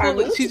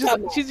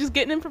storyline. She's just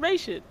getting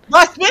information.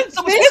 But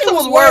Spencer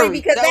was worried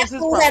because that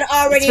fool had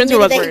already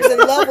admitted that he was in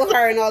love with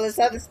her and all this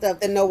other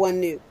stuff that no one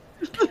knew.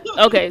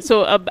 Okay,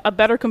 so a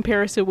better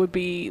comparison would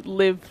be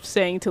Liv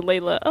saying to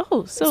Layla,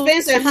 "Oh, so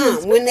Spencer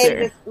when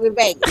they were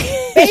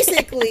Vegas."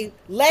 Basically,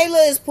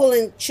 Layla is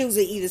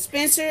choosing either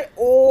Spencer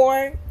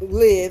or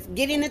Liv,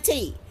 getting a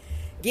tea.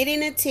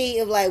 Getting a tea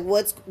of like,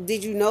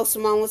 did you know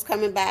Simone was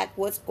coming back?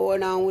 What's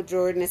going on with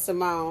Jordan and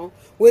Simone?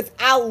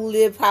 Without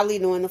Liv probably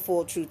knowing the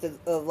full truth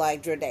of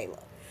like Jordala.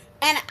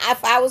 And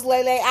if I was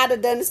Lele, I'd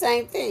have done the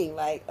same thing.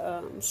 Like,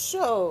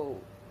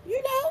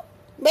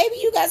 maybe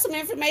you got some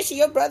information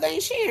your brother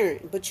ain't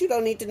sharing, but you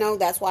don't need to know.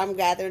 That's why I'm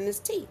gathering this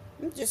tea.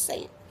 I'm just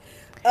saying.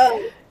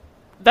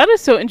 That is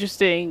so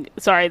interesting.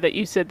 Sorry that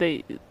you said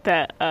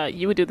that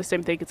you would do the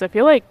same thing, because I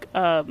feel like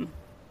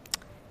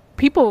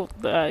people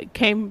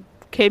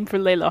came for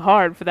Layla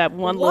hard for that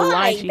one little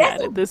line she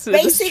had in this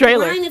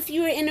trailer. Line if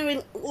you were and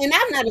I'm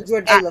not a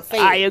Jordala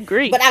fan. I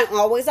agree, but I'm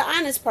always an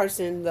honest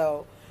person,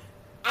 though.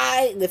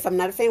 If I'm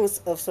not a fan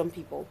of some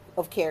people,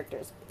 of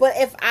characters, but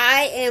if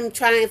I'm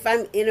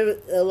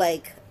in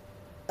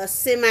a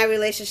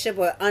semi-relationship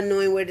or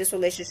unknowing where this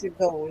relationship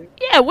going.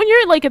 Yeah, when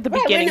you're like at the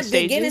beginning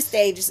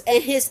stages,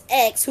 and his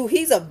ex, who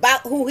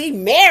he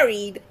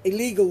married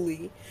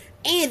illegally,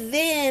 and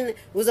then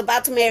was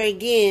about to marry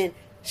again,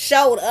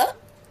 showed up.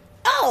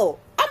 Oh,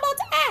 I'm about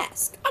to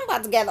ask. I'm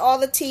about to gather all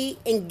the tea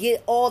and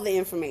get all the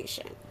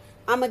information.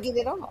 I'm going to get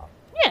it all.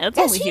 Yeah, that's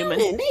only human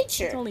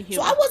nature. It's only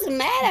human. So I wasn't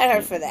mad at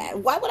her for that.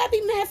 Why would I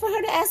be mad for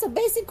her to ask a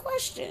basic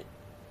question?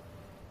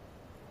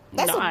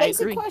 That's a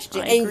basic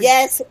question. And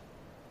yes,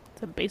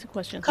 it's a basic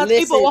question. Because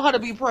people want her to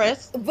be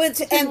pressed. But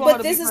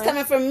this is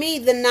coming from me,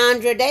 the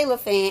non-Jordala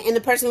fan, and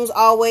the person who's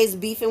always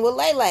beefing with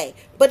Lele.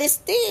 But it's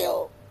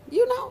still,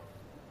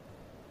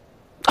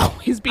 Oh,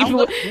 he's beefing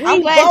with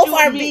we both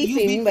are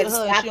beefing, but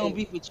she don't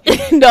beef with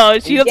you. No,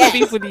 she doesn't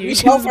beef with you.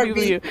 She doesn't beef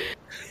with you.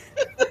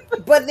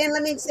 But then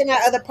let me say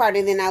my other part,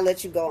 and then I'll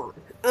let you go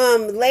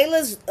on.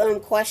 Layla's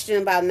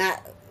question about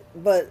not,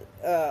 but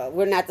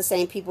we're not the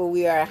same people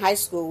we are in high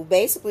school.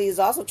 Basically, is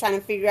also trying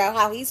to figure out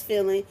how he's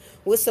feeling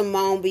with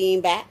Simone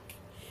being back,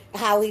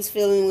 how he's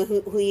feeling with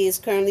who he is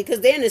currently,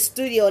 because they're in the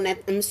studio, and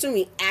I'm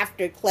assuming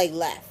after Clay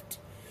left.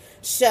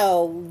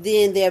 So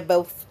then they're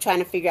both trying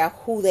to figure out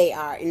who they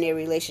are in their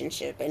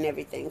relationship and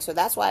everything. So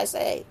that's why I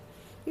say,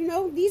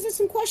 these are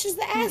some questions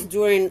to ask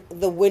during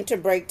the winter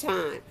break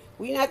time.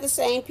 We're not the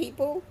same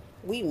people.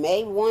 We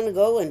may want to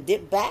go and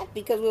dip back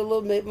because we're a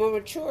little bit more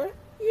mature.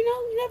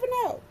 You never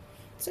know.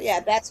 So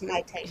yeah, that's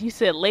my take. You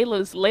said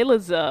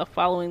Layla's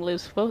following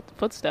Liv's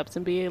footsteps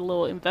and being a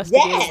little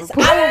investigative Yes,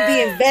 reporter. I will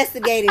be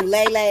investigating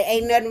Layla.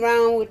 Ain't nothing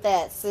wrong with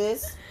that,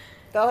 sis.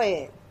 Go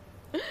ahead.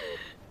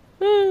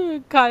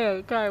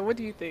 Kaya, what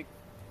do you think?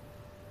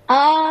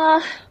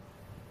 Girl,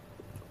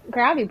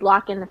 I'll be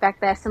blocking the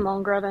fact that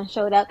Simone girl done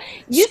showed up.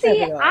 You Shut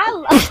see, it up.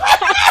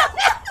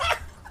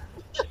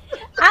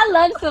 I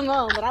love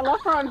Simone, but I love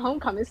her on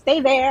Homecoming.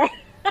 Stay there.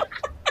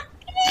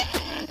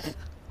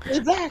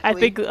 Exactly.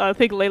 I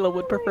think Layla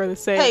would prefer the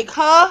same. Take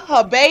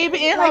her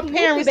baby, and her Like,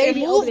 parents move the and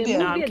baby over move there. them.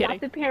 No, Move I'm the kidding.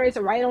 adopted parents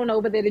right on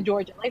over there to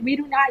Georgia. Like, we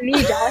do not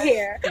need y'all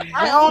here.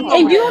 I don't know.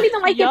 And you don't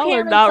even like your Y'all are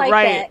parents not like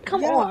right. that.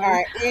 Come Y'all on.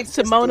 are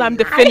Simone, I'm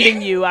interesting.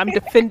 defending you. I'm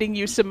defending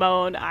you,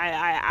 Simone.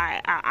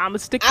 I'm a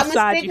stick I'm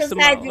beside gonna you, stick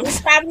beside Simone. you.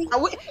 It's probably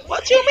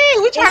What you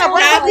mean? We trying to Oh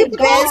bring my our people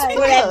best God. for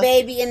that together.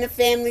 baby and the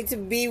family to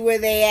be where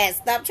they at.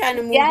 Stop trying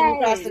to move them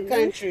across the Yes.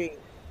 country.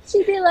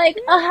 She'd be like,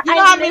 You know I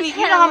how miss many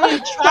him. travel?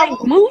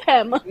 Like, move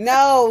him.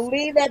 No,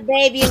 leave that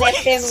baby and that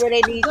family where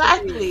they need to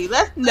Exactly. be.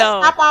 Let's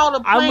No, stop all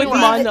the I'm plane with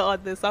rides. Manda on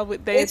this.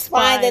 It's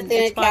fine that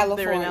they're It's in fine that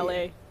they're in California.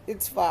 LA.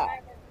 It's fine.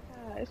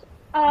 Gosh.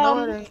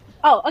 No, it ain't.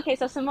 Oh, okay.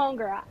 So Simone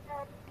girl,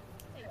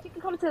 she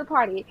can come to the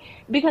party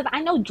because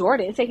I know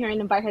Jordan sit here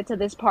and invite her to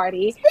this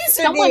party.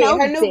 Spencer Someone did,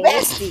 else her new did.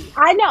 bestie.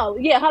 I know,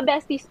 yeah, her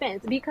bestie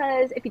Spence.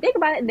 Because if you think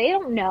about it, they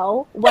don't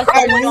know what's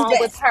Her going new on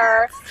with bestie.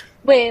 her,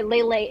 with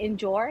Lele and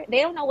Jor.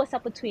 They don't know what's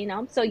up between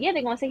them. So yeah,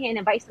 they're gonna sit here and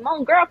invite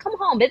Simone, girl, come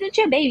home, visit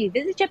your baby,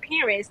 visit your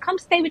parents, come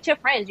stay with your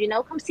friends,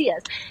 come see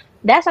us.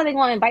 That's how they're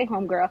gonna invite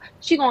home, girl.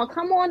 She gonna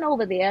come on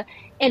over there,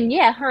 and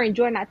yeah, her and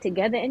Jor not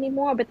together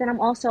anymore. But then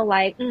I'm also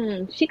like,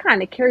 she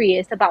kind of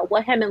curious about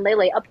what him and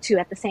Lele up to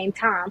at the same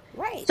time.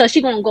 Right. So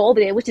she gonna go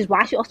over there, which is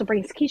why she also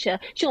brings Keisha.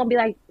 She gonna be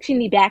like, she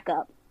need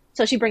backup.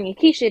 So she bringing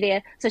Keisha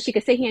there so she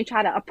could sit here and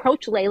try to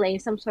approach Lele in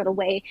some sort of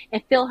way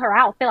and fill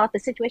out the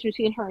situation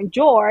between her and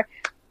Jor,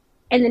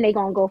 and then they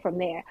gonna go from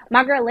there.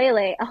 My girl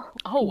Lele,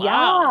 Oh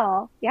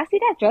wow. y'all see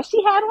that dress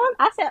she had on?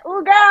 I said,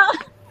 ooh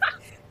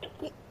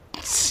girl.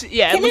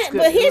 Yeah, it looks good.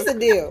 But here's the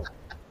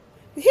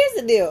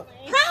deal.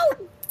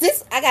 How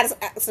this I gotta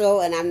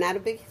and I'm not a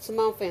big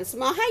Simone fan.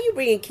 Simone, how you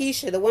bringing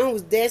Keisha, the one who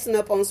was dancing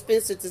up on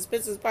Spencer to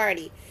Spencer's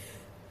party?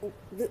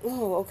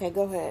 Oh, okay,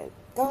 go ahead.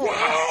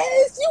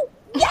 Yes,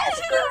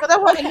 girl. But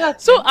that wasn't nothing.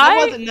 So That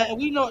wasn't nothing.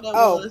 We know what that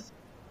was.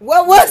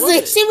 What was What was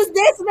it? it? She was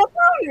dancing up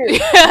on her.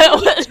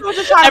 She was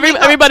just trying to make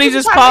up- Everybody she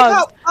was just trying to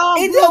make paused. up,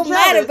 It Blue don't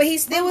matter, jealous. but he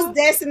still was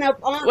dancing up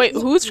on. Wait,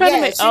 who's trying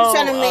to make? She was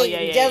trying to make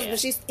yeah,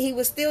 jealous, yeah. but he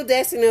was still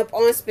dancing up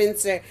on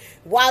Spencer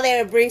while they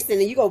were at Bringston,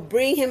 and you go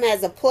bring him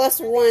as a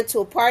 +1 to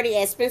a party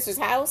at Spencer's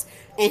house,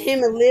 and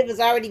him and Liv is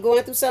already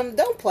going through something.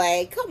 Don't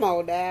play. Come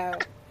on now.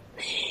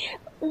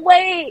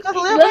 Wait, Cause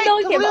Lil Lil don't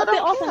don't- care. Lil But then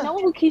don't also care.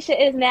 knowing who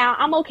Keisha is now,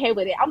 I'm okay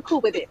with it. I'm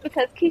cool with it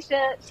because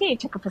Keisha, she ain't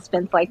checking for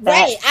Spence like that.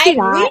 Right, She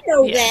not. we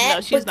know Yeah, that,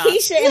 no, she's but not.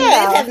 Keisha and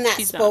Yeah, Liv have not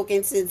she's not.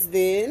 spoken since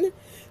then.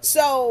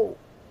 So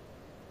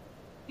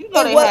You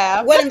know And they what-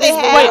 have. what Yes, in they this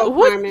have.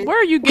 Wait, Carmen. where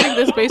are you getting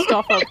this based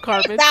off of,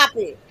 Carmen? stop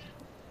it,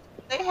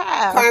 They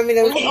have. Carmen.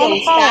 It was on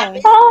the Stop phone.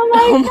 it.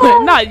 Oh my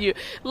god. Not you.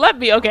 Let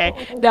me. Okay.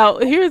 Now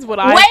here's what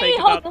I Wait,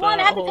 think hold about on. I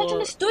the have to touch in whole.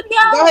 the studio.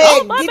 Go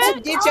ahead, my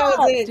bad. get yours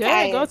in, Yeah,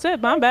 Kaya. go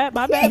ahead. My bad.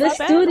 The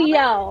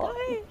studio.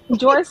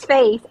 Jor's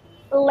face.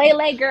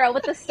 Lele girl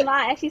with the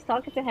smile as she's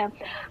talking to him.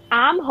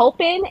 I'm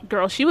hoping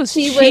Girl, she was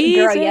she was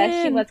girl.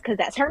 Yes, she was because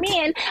that's her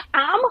man.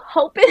 I'm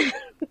hoping.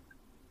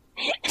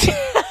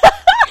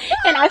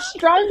 And I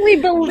strongly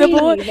The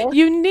boy, believe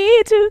you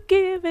need to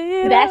give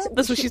it. that's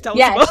what she's telling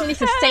yeah, Simone. she needs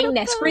to sing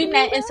that, scream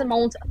that in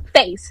Simone's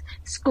face,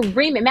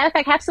 scream it. Matter of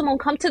fact, have Simone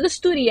come to the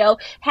studio,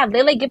 have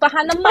Lele get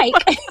behind the mic.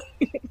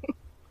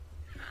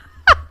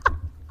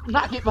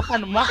 Not get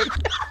behind the mic.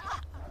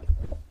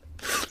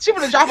 She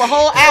would have dropped a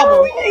whole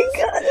album.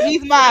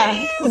 He's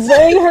mine.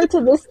 Bring her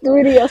to the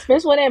studio.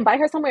 Spence want to invite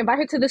her somewhere. Invite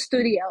her to the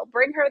studio.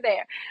 Bring her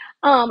there.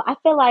 I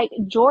feel like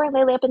Jor and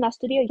Lele up in that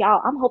studio,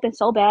 y'all. I'm hoping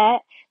so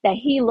bad that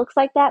he looks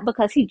like that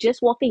because he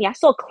just walked in. I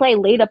saw Clay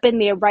laid up in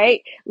there,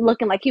 right,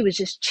 looking like he was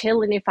just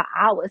chilling in for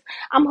hours.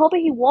 I'm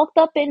hoping he walked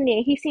up in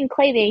there. He seen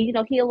Clay there. You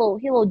know, he a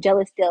little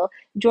jealous still.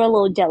 Jor a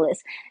little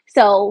jealous.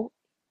 So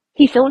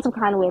he feeling some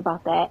kind of way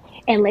about that.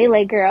 And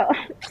Lele, girl,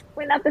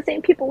 we're not the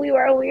same people we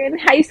were when we were in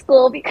high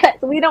school because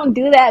we don't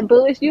do that,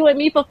 boo. It's you and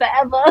me for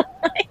forever.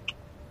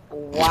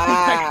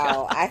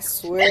 Wow, I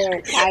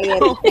swear, Kaya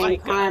Oh my became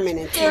gosh. Carmen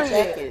in 2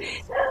 seconds.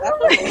 That's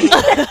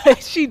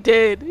what She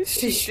did.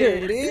 she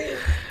sure did.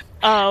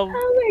 Oh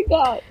my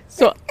god.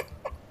 So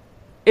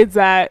Is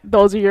that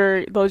those are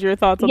your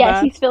thoughts on Yes,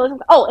 that? he's feeling.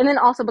 Oh, and then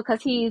also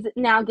because he's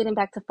now getting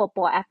back to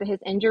football after his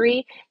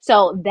injury,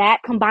 so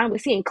that combined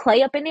with seeing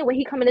Clay up in it when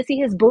he coming to see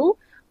his boo,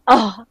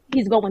 oh,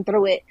 he's going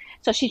through it.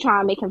 So she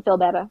trying to make him feel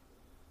better.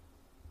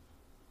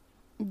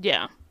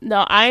 Yeah.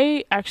 No,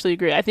 I actually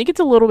agree. I think it's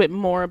a little bit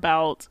more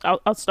about.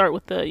 I'll start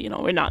with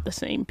we're not the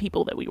same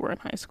people that we were in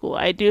high school.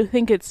 I do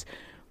think it's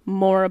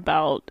more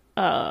about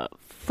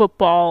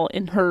football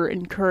and her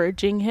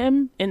encouraging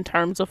him in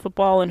terms of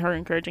football and her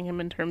encouraging him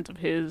in terms of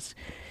his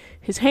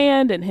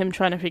hand and him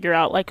trying to figure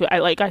out like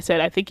I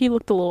said, I think he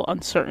looked a little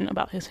uncertain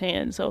about his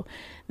hand. So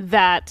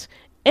that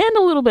and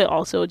a little bit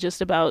also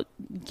just about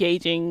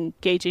gauging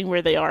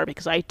where they are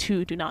because I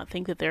too do not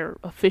think that they're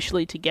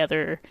officially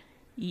together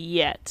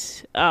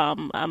yet.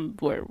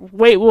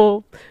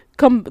 We'll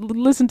come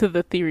listen to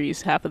the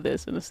theories half of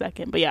this in a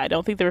second. But yeah, I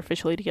don't think they're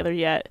officially together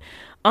yet.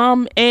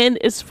 And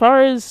as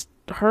far as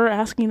her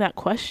asking that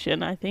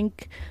question, I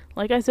think,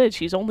 like I said,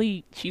 she's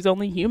only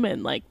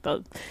human. Like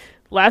the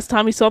last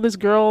time we saw this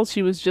girl,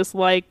 she was just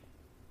like,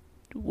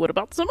 "What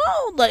about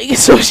Simone?" Like,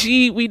 so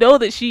we know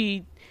that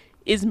she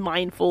is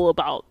mindful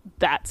about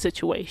that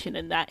situation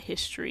and that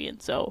history,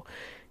 and so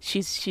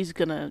she's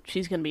gonna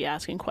be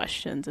asking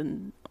questions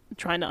and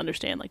trying to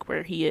understand like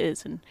where he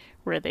is and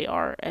where they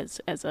are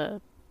as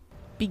a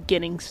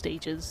beginning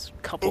stages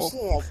And couple, she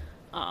has,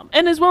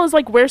 and as well as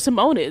like where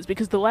Simone is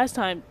because the last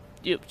time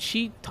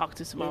she talked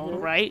to Simone, hmm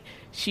right?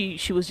 She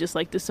was just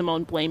like, "Does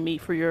Simone blame me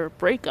for your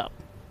breakup?"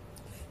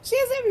 she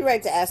has every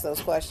right to ask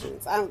those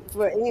questions.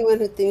 For anyone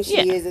who thinks Yeah.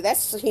 she is,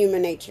 that's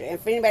human nature. And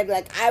for anybody to be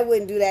like, I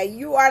wouldn't do that,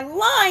 you are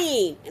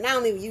lying. And I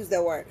don't even use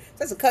that word.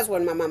 That's a cuss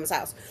word in my mama's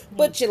house.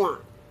 But you're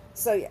lying.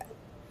 So yeah.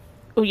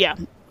 Oh yeah.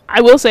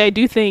 I will say I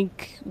do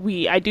think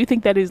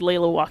that is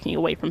Layla walking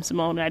away from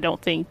Simone, and I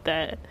don't think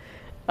that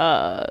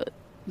uh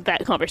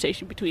that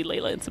conversation between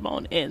Layla and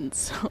Simone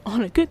ends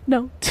on a good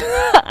note.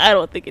 I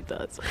don't think it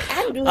does.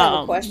 I do have a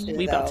question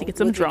We about to though, get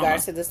some with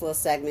regards drama. to this little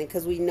segment,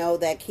 because we know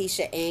that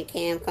Keisha and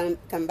Cam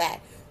come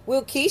back.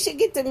 Will Keisha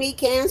get to meet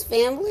Cam's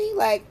family?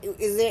 Like,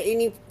 is there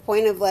any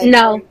point of like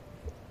No, her?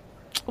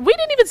 We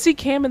didn't even see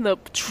Cam in the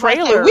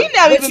Okay, we trailer,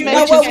 never But even you met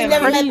know which his what? is We family.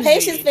 never met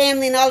Patience crazy.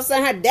 family, and all of a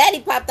sudden her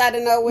daddy popped out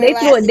of nowhere they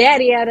threw last a season.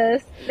 daddy at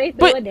us. They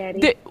threw But a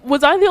daddy.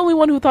 was I the only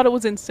one who thought it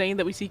was insane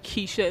that we see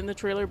Keisha in the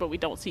trailer, but we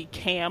don't see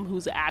Cam,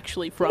 who's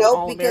actually from Nope,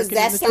 All because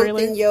American, in that's the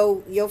trailer? something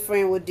your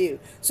friend would do.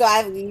 So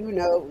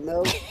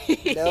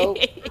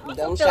nope, Also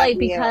don't feel shock like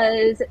me at all.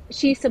 because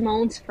she's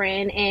Simone's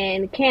friend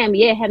and Cam,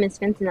 yeah, him and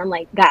Spencer and them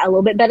like got a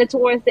little bit better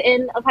towards the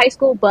end of high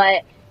school,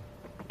 but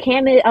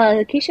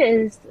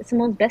Keisha is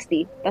Simone's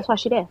bestie. That's why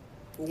she there.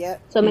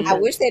 Yep. So it makes I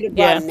Mm, sense. wish they'd have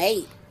brought yeah.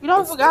 Nate You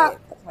don't forgot. instead.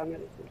 That's what I'm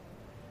gonna do.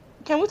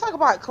 Can we talk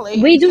about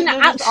Clay We do sitting not.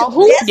 there just off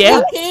Who? Yes, rip?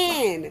 Yeah. we Who?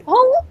 can.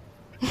 Who?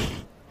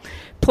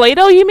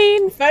 Play-Doh, you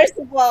mean? First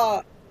of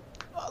all,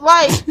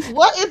 Like,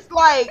 what is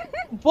like,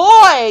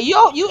 boy,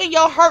 you and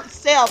your hurt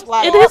self,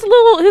 And like,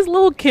 his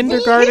little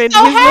he's kindergarten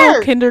so his little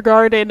hurt.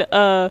 kindergarten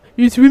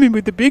you're swimming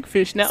with the big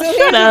fish now. so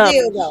Shut here's the up.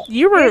 deal though.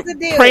 You Here's were the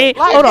deal. praying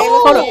Like, hold If on, they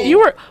would hold have on. dude, been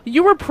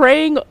You were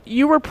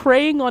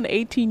praying on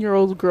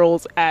 18-year-old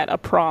girls at a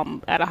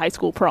prom, at a high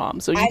school prom,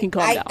 so you can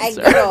calm down, I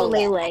get sir. Oh, all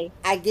that. Lele.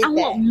 I I get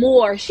want that.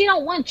 more. She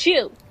don't want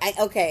you.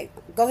 Okay,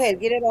 go ahead,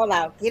 get it all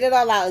out. Get it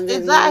all out, and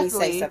then let me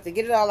say exactly. something.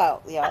 Get it all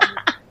out, y'all.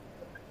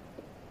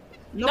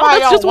 No, Nobody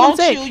that's don't just what I'm want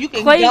saying. you. You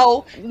can Clay,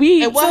 go.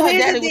 And we So what her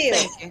here's the daddy was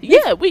deal. thinking.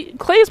 yeah,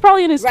 Clay is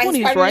probably in his Right, he's 20s,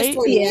 probably in his right?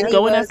 20s, and Yeah. he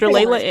Going was after born.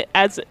 Layla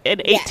as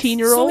an Yes.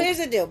 So 18-year-old. here's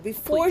the deal.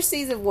 Before Please.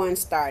 season one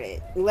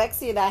started,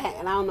 Lexi and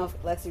and I don't know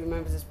if Lexi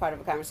remembers this part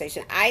of a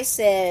conversation. I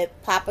said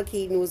Papa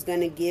Keaton was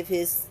going to give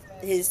his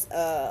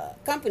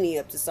company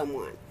up to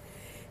someone,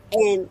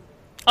 and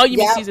Oh, you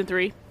mean yeah, season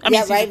 3? I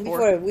mean yeah, season right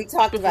 4. before we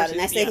talked Before about it,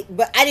 and I season, yeah. said,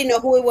 but I didn't know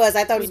who it was.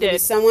 I thought it We was going to be did.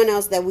 someone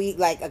else that we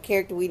like, a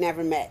character we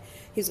never met.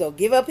 He was going to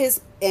give up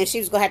his, and she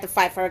was going to have to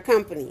fight for her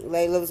company.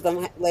 Layla was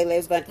going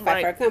to fight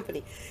for her Right.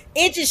 company.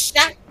 It just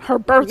shocked, Her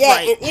yeah,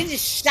 birthright. and it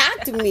just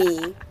shocked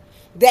me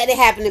that it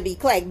happened to be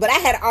Clay. But I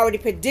had already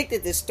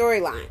predicted this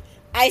storyline.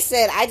 I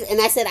said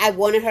I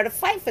wanted her to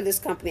fight for this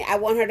company. I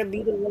want her to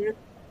be the one.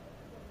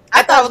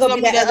 I I thought thought it it was was going to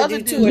gonna be be that that other other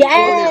dude too, or dude.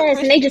 What was someone it, else.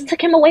 Yes, and they just Christian?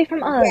 took him away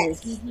from Yes.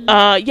 us.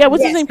 Yeah,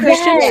 what's his Yes, name?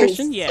 Christian? yes.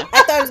 Christian, yeah.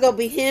 I thought it was gonna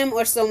be him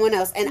or someone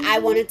else, and I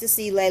wanted to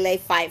see Lele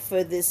fight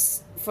for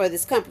this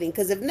company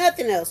because if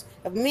nothing else,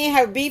 if me and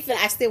her beefing,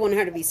 I still wanted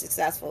her to be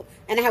successful,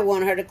 and I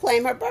wanted her to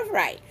claim her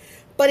birthright.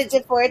 But it's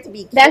just for it to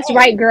be That's Clay.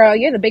 right, girl.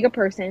 You're the bigger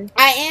person.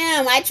 I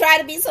am. I try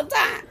to be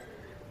sometimes.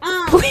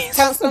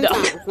 Please. No.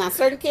 Sometimes. Now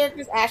certain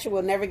characters, Asher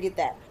will never get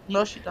that.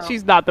 No, she don't.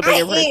 She's not the I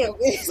bigger person. am.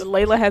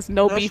 Layla has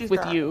no No, beef she's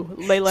with not. you.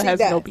 Layla She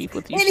has no does. beef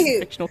with you. She's a Anywho,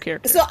 fictional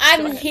character. so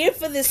Go I'm ahead. here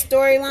for this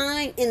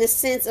storyline in the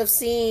sense of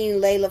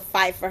seeing Layla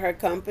fight for her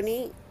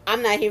company.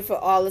 I'm not here for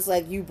all this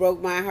like you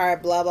broke my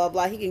heart, blah blah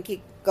blah. He can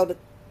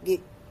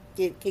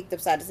get kicked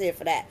upside his head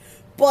for that.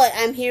 But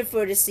I'm here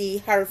for to see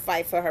her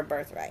fight for her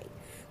birthright.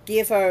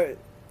 Give her,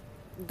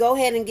 go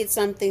ahead and get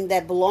something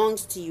that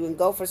belongs to you and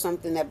go for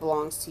something that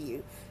belongs to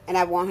you. And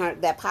I want her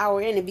that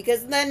power in it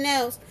because nothing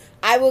else.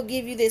 I will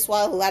give you this.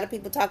 While a lot of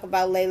people talk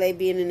about Lele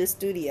being in the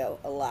studio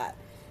a lot,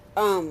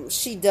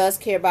 she does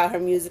care about her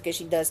music and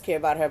she does care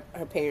about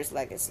her parents'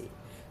 legacy.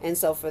 And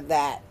so for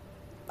that,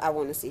 I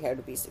want to see her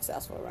to be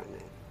successful around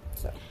that.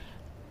 So.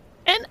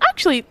 And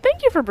actually,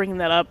 thank you for bringing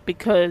that up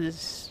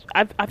because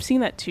I've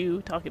seen that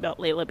too, talking about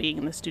Layla being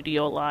in the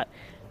studio a lot.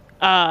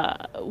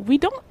 We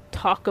don't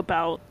talk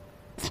about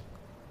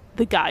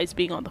the guys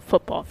being on the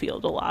football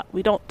field a lot.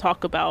 We don't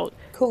talk about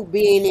Coop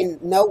being in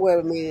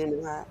nowhere, man. A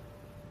lot.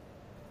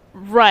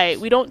 right.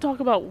 We don't talk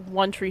about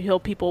One Tree Hill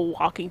people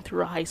walking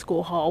through a high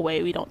school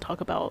hallway. We don't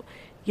talk about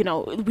we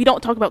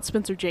don't talk about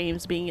Spencer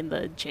James being in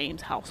the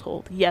James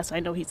household. Yes, I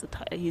know he's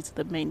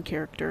the main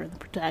character and the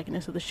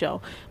protagonist of the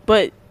show,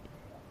 but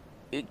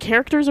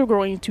characters are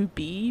going to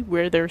be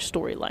where their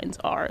storylines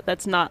are.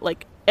 That's not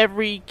like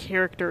every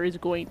character is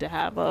going to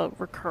have a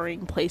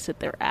recurring place that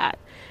they're at,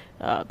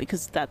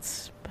 because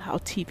that's how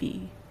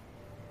TV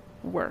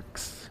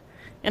works.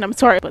 And I'm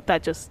sorry, but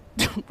that just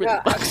really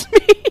bugs me.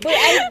 But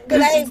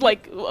I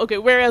like, okay,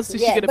 where else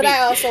is she gonna be? But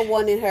I also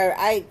wanted her.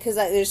 Because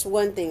there's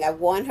one thing I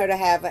want her to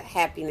have a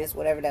happiness,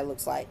 whatever that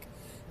looks like.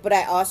 But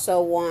I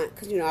also want,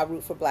 because I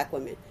root for Black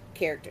women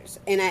characters,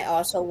 and I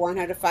also want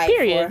her to fight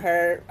for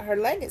her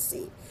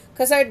legacy.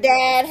 Because her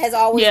dad has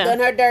always done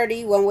her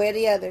dirty one way or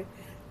the other.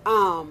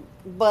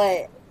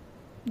 But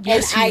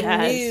yes, and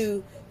I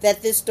knew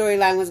that this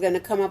storyline was going to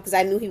come up because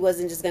I knew he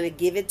wasn't just going to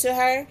give it to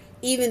her.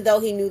 Even though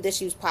he knew that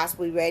she was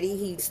possibly ready,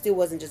 he still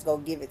wasn't just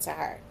going to give it to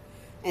her.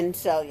 And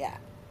so, yeah.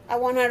 I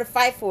want her to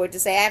fight for it, to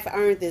say, I've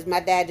earned this.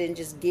 My dad didn't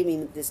just give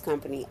me this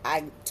company.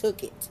 I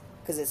took it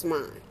because it's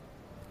mine.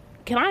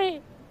 Can I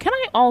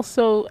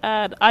also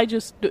add, I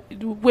just,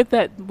 with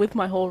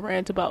my whole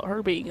rant about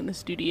her being in the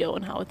studio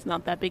and how it's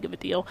not that big of a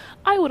deal,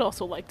 I would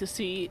also like to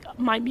see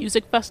my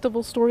music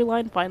festival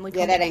storyline finally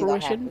come to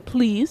fruition.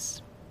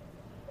 Please.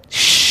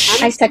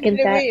 I second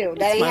that. Real.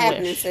 That ain't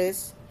happening,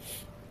 sis.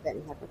 That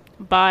ain't happening.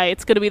 Bye.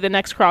 It's going to be the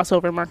next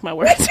crossover, mark my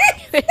words. It's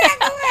not going to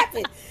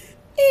happen.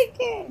 It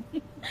can't.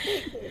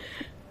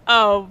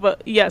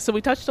 But yeah, so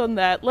we touched on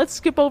that. Let's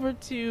skip over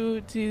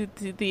to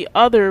the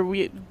other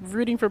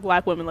rooting for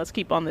Black women. Let's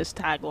keep on this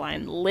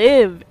tagline: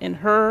 live in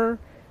her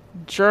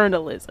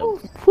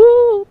journalism.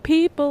 Woo,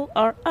 people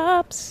are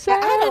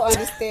upset. I don't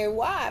understand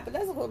why, but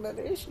that's a whole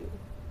other issue.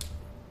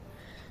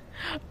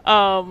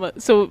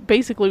 So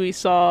basically, we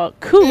saw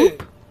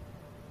Coop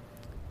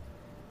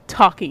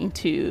talking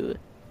to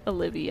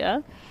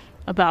Olivia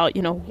about,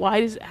 why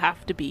does it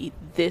have to be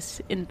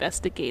this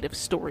investigative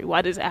story?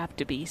 Why does it have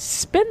to be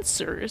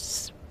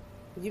Spencer's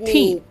You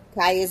mean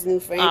Kaya's new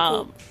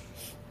friend?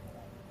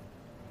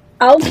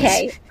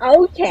 Okay.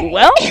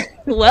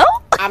 Well.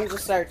 I'm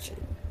just searching.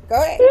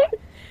 Go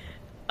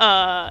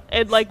ahead.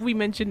 And like we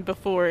mentioned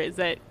before, is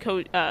that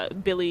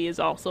Billy is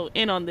also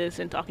in on this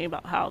and talking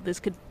about how this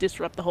could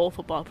disrupt the whole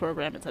football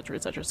program, etc.,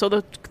 etc. So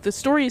the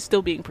story is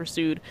still being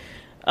pursued.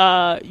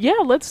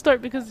 Let's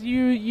start because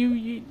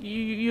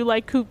you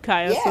like Coop,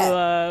 Kaya. Yeah.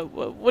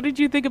 So what did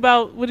you think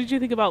about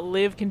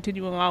Liv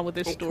continuing on with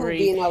this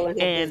story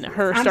and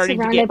her starting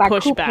to get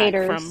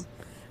pushback from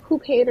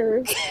Coop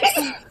haters?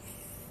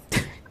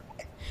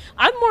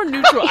 I'm more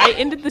neutral. I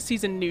ended the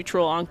season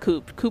neutral on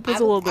Coop. Coop was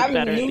a little bit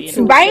better at the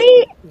end.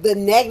 Right? The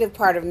negative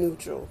part of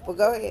neutral. But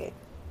go ahead.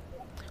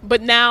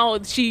 But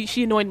now she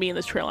annoyed me in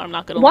this trailer. I'm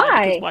not gonna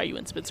lie. Because why are you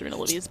in Spencer and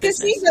Olivia's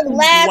business? She's the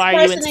last why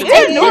person are you in to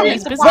Spencer and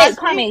Olivia's business?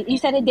 Carmen, you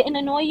said it didn't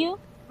annoy you?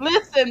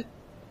 Listen,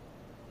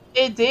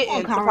 it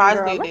didn't.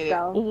 Surprisingly, it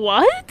didn't.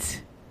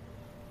 What?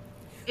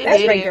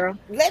 That's right, girl.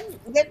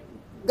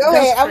 Go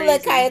ahead. I'm gonna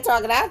let Kaya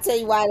talk, and I'll tell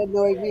you why it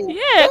annoyed me.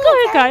 Yeah,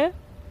 go ahead, Kaya.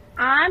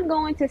 I'm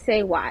going to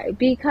say why.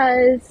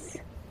 Because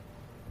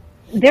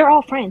they're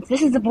all friends.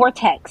 This is a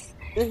vortex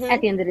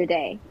at the end of the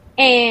day.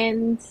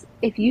 And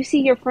if you see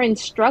your friend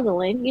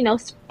struggling,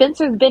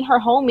 Spencer's been her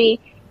homie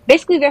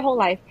basically their whole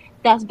life.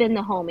 That's been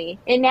the homie.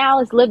 And now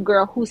it's Liv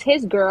girl, who's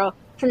his girl.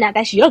 So now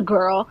that's your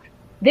girl.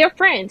 They're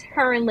friends,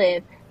 her and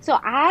Liv. So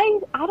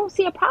I don't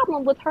see a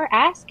problem with her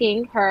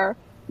asking her,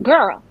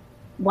 girl,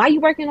 why you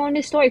working on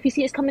this story if you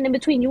see it's coming in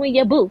between you and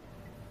your boo?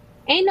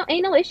 Ain't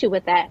no issue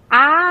with that.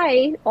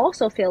 I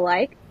also feel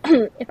like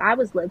if I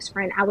was Liv's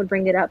friend, I would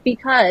bring it up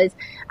because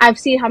I've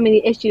seen how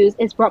many issues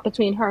it's brought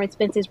between her and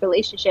Spencer's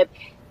relationship.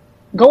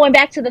 Going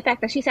back to the fact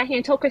that she sat here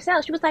and told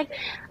herself, she was like,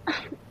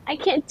 I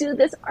can't do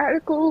this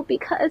article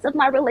because of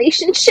my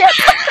relationship.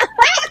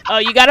 Oh,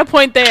 you got a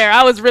point there.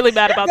 I was really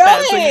mad about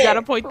that. So you got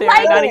a point there.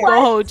 I'm not even gonna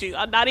hold you.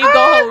 I'm not even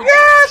gonna hold you.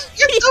 Yes,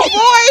 it's the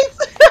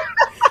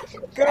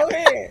voice. Go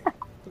ahead.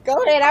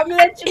 Go ahead. I'm gonna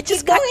let you. It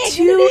just got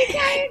too.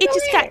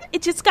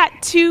 It just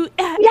got too.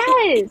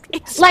 Yes.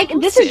 Exclusive. Like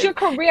this is your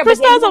career.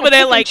 Christelle's over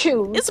there like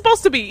choose. It's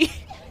supposed to be.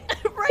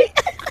 Right.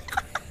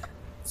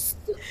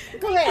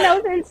 Go ahead.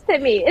 No sense to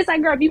me. It's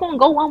like, girl, if you're gonna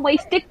go one way,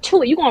 stick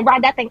to it. You're gonna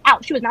ride that thing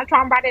out. She was not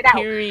trying to ride it out.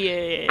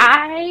 Period.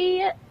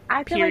 I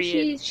I feel like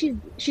Period.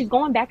 she's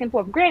going back and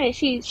forth. Granted,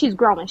 she's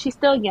growing. She's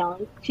still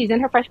young. She's in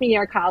her freshman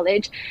year of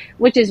college,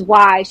 which is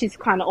why she's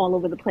kind of all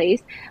over the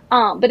place.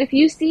 But if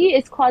you see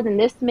it's causing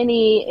this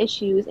many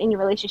issues in your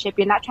relationship,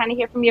 you're not trying to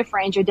hear from your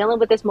friends. You're dealing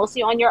with this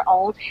mostly on your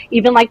own.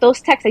 Even like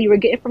those texts that you were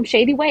getting from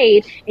Shady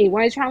Wade, and you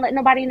weren't trying to let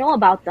nobody know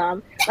about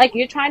them. Like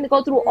you're trying to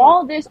go through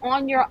all this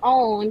on your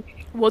own.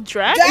 Well,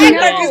 drag Drag her, her,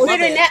 No,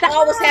 considering that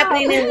all was stop.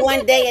 happening in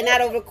one day and not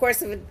over the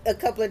course of a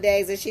couple of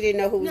days, and she didn't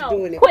know who was No,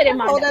 doing it. quit it, Whole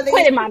Manda. other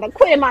Quit it, issue. Manda.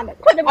 Quit it, Manda.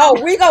 Quit it, Oh,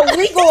 Manda.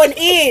 we going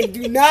in.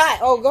 Do not.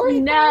 Oh, go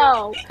ahead.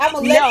 No, I'm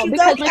gonna let no, you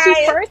because go, when she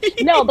Kaya. first,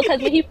 no,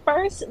 because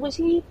when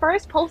she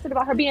first posted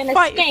about her being a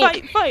fight,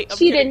 skank, fight. I'm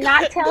she kidding. did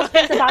not tell Go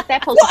Spence ahead. about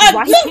that post. For Which is a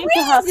why he good came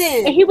to her, and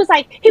reason.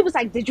 he was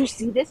like, "Did you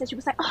see this?" And she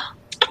was like,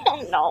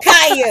 "Oh no."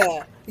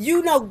 Kaya,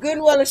 you know good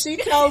and well if she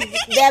told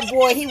that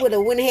boy, he would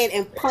have went ahead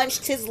and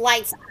punched his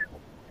lights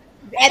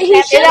at He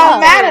that should It don't have.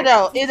 matter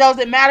though. It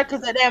doesn't matter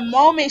because at that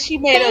moment she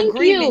made an Thank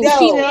agreement you. to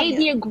She No. tell made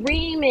the him.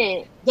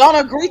 agreement Don't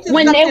agree to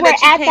when they something were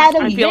that you at can't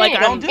that I event, feel like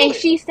don't do and it.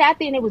 she sat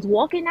there and it was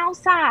walking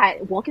outside,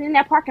 walking in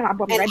that parking lot,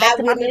 brought me And right back I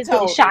to my wouldn't have man's getting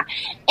told shot.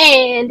 him.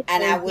 And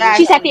And I wouldn't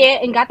she have sat told him. there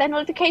and got that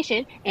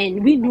notification,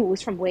 and we knew it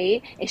was from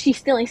Wade, and she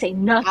still ain't say I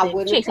nothing.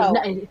 wouldn't She have ain't say told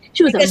him. nothing.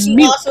 She was a Because she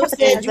mute. also Kept her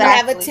to said you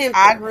have a Exactly. temper.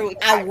 I agree with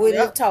I Kaya. wouldn't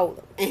Yep. have told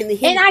him. And And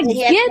I he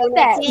had to get go on that,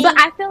 that but team.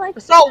 I feel like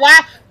So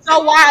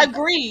why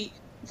agree?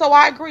 So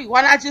why agree?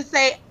 Why not just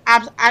say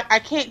I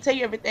can't tell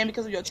you everything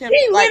because of your temper?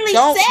 He Like really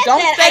don't said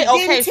that. say I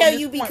okay didn't from tell this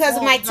you point because of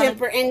on my we're gonna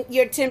temper and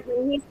your temper.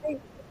 And he said,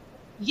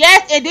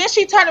 yes, and then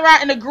she turned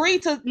around and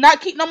agreed to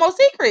not keep no more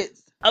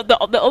secrets.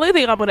 The only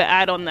thing I'm going to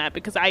add on that,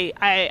 because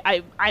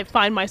I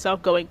find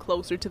myself going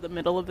closer to the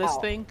middle of this oh,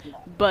 thing, no.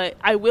 but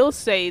I will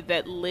say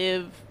that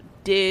Liv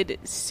did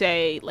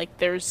say, like,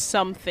 there's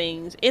some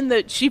things in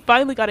the, she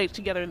finally got it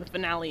together in the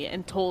finale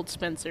and told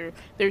Spencer,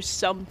 there's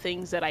some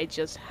things that I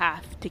just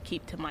have to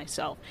keep to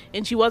myself.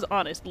 And she was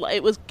honest.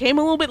 It came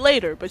a little bit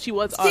later, but she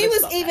was honest. She was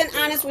about even that.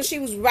 honest when she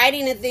was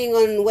writing a thing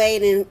on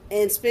Wade,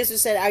 and Spencer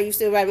said, "Are you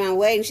still writing on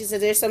Wade?" And she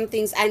said, "There's some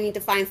things I need to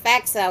find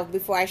facts out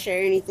before I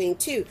share anything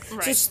too."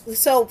 Right.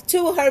 So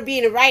to her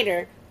being a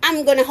writer,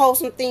 I'm going to hold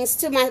some things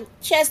to my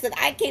chest that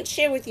I can't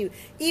share with you.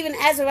 Even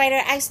as a writer,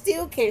 I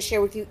still can't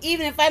share with you.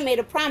 Even if I made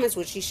a promise,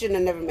 which she shouldn't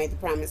have never made the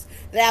promise,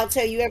 that I'll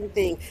tell you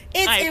everything. I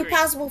It's agree.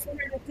 impossible for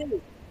her to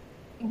do.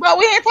 But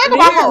we ain't talking But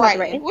about here's her what's writing.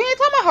 written. We ain't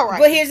talking about her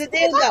writing. But here's the We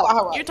ain't deal, talking though. about her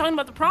You're writing. talking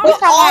about the But promise.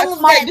 talking about all of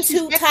somebody that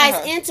too disrespecting ties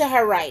her. into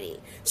her writing.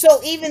 So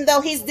even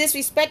though he's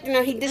disrespecting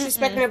her, he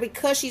disrespecting her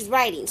because she's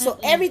writing. So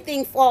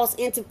everything falls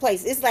into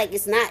place. It's like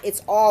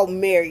it's all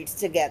married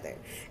together.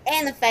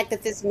 And the fact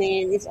that this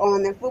man is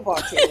on their football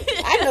team.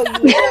 I know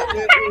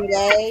you were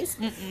days.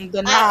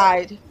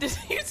 Denied.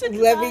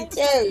 Let me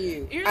tell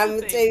you. Here's I'm the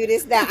gonna thing. tell you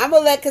this now. I'm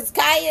gonna let, cause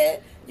Kaya,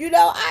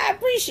 I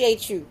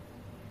appreciate you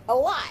a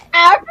lot.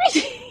 I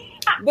appreciate.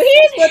 But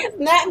here's what's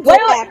not Well,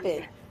 gonna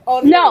happen.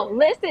 No,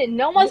 listen,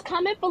 no one's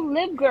coming for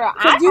Liv Girl.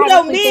 I Because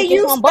honestly me think and it's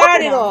you on both of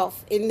started them.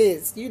 off in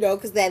this,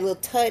 because that little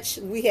touch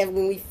we have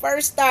when we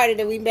first started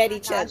and we met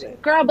each other.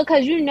 Girl,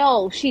 because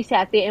she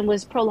sat there and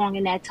was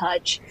prolonging that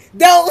touch.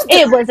 Those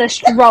It was a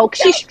stroke.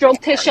 She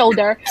stroked his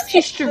shoulder.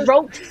 She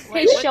stroked his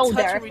What touch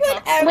shoulder are we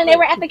talking about? when they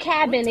were at the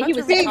cabin and he touch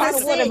was are we sitting by talking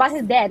the water about? by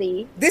his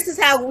daddy. This is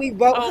how we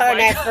both Oh her and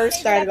my I God. first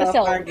started off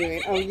Episode.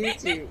 arguing on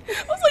YouTube.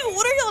 I was like,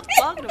 what are y'all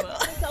talking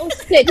about? Episode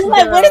 6. You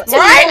like, what is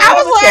Right? I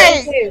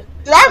was like,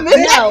 did I miss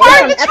that No,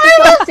 part it's of from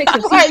the episode trailer?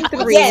 6 of Like, season 3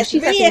 when Yes, she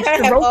sat me there and and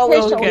her have stroked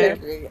always his shoulder.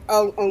 agreed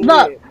on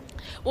Look. Liv.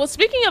 Well,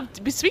 speaking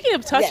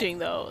of touching,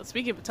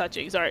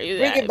 sorry,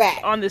 Bring it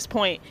back. on this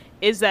point,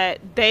 is that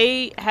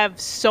they have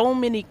so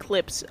many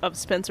clips of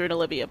Spencer and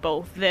Olivia,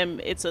 both them.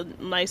 It's a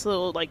nice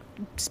little, like,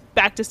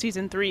 back to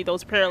season 3,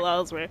 those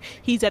parallels where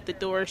he's at the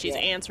door, she's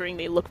answering,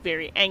 they look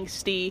very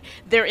angsty.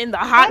 They're in the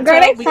hot Girl,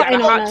 tub. they We got a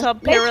fronting on hot us.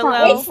 tub They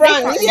parallel.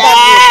 fronting.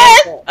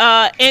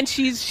 Yes! And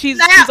she's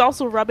Now-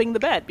 also rubbing the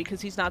bed because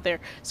he's not there.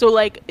 So,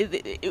 like,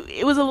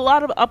 it was a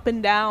lot of up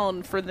and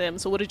down for them.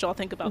 So what did y'all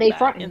think about They that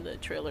fronting. in the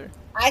trailer?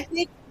 I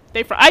think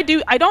I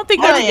don't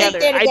think they're I think together.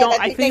 they're I together. don't.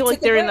 I I think they feel like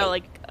took a they're in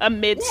break. a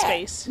mid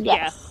space.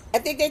 Yes. I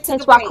think they took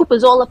That's a why break.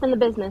 Cooper's all up in the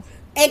business.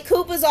 And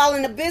Coop is all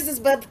in the business,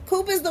 but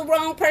Coop is the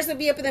wrong person to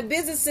be up in the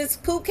business since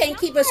Coop can't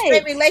keep a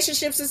straight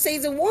relationship since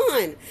season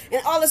 1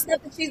 and all the stuff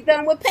that she's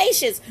done with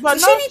Patience. But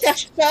so no- she need to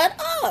shut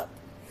up.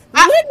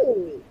 I-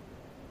 Literally.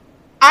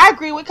 I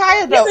agree with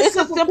Kaya though. It's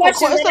a simple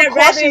question. question. It's and some I'd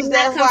rather questions it not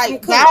that's come like from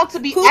Coop. bound to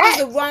be Coop is asked.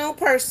 the wrong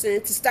person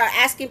to start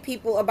asking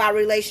people about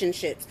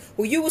relationships.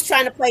 Well, you was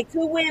trying to play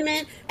 2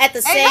 women at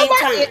the same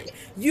nobody- time.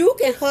 You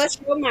can hush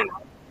your mouth.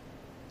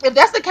 If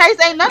that's the case,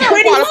 ain't none of them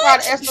Pretty qualified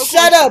much. to ask no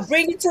Shut questions. up.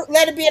 Bring it to.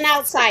 Let it be an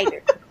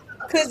outsider.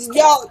 Cause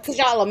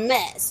y'all a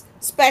mess.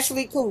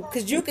 Especially Coop.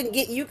 Cause you can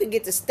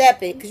get to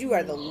stepping. Cause you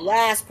are the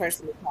last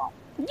person to talk.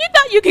 You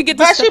thought you could get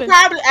But this she stuff in.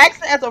 probably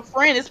asking as a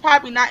friend. It's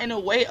probably not in a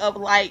way of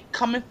like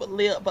coming for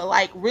Liv, but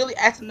like really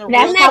asking the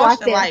That's real how I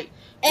question, feel. like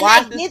And why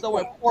I is this get so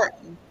that.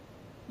 important?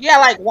 Yeah,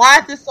 like why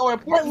is this so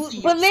important to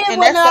you? But Liv And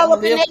wasn't that's all something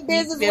up in Liv their needs to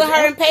business be with able to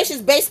her and answer.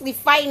 Patience basically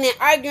fighting and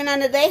arguing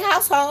under their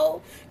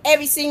household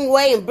every single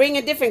way and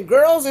bringing different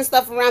girls and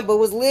stuff around. But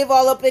was Liv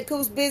all up in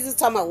Coop's business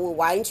talking about, well,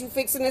 why ain't you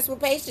fixing this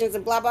with Patience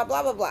and blah, blah,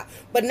 blah, blah, blah.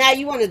 But now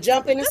you want to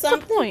jump into That's a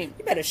something? point.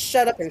 You better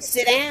shut up and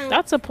sit down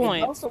That's a and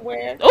point. go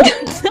somewhere. Oh,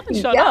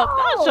 shut up!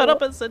 Yo. Shut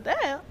up and sit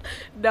down.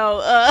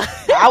 No,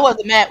 I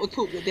wasn't mad with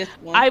Coop with this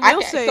one. I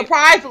will say-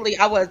 surprisingly,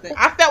 I wasn't.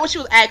 I felt what she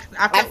was asking.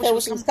 I I felt feel what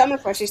what she's coming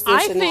for. She still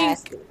I shouldn't have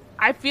asked think it.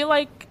 I feel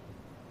like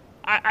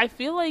I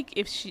feel like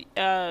if she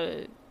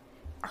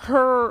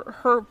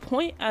her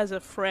point as a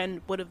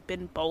friend would have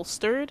been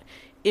bolstered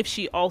if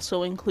she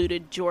also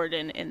included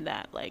Jordan in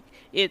that. Like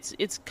it's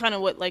kind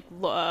of what like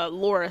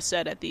Laura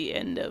said at the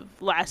end of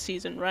last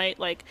season, right?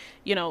 Like,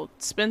 you know,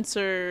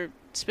 Spencer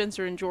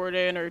and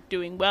Jordan are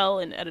doing well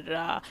and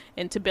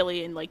and to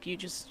Billy, and like you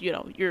just, you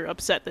know, you're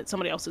upset that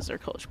somebody else is their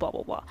coach, blah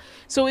blah blah.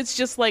 So it's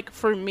just like,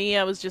 for me,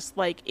 I was just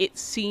like, it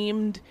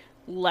seemed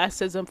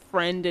less as a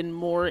friend and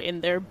more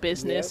in their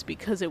business. Yep.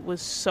 Because it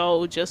was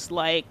so just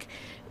like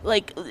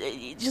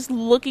just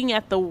looking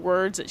at the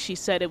words that she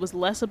said, it was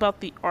less about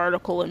the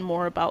article and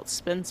more about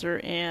Spencer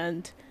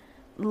and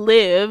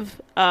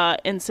Liv,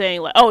 and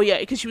saying like, oh yeah,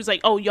 because she was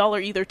like, oh, y'all are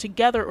either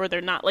together or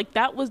they're not. Like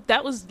that was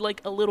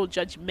like a little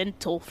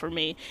judgmental for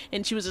me.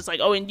 And she was just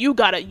like, oh, and you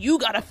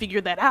gotta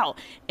figure that out.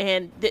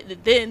 And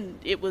then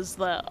it was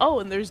the, oh,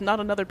 and there's not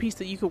another piece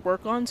that you could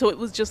work on. So it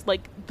was just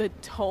like the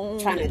tone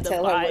Trying to and the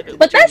tell her what vibe. to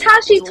But that's how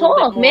she was a little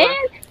bit talk, more man.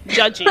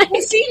 Judgy.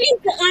 But she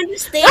needs to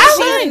understand That's she's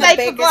what in I the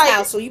think, Baker's like-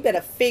 house, so you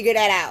better figure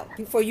that out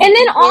before you. And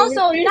then keep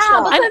also, bringing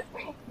nah, this up.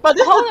 because But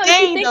this hold is on, the if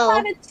you thing, think though.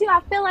 about it too, I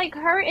feel like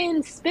her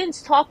and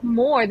Spence talk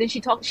more than she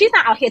talks. She's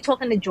not out here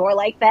talking to Jor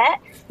like that.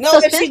 No,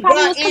 So but Spence she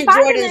probably brought was in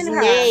confiding Jordan's in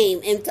her.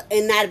 name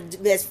and not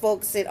just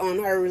focusing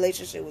on her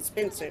relationship with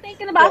Spencer.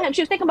 Thinking about him,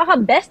 she was thinking about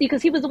her bestie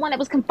because he was the one that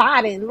was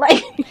confiding.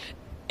 Like,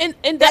 And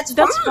That's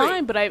that's fine.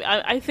 fine, but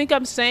I think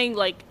I'm saying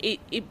like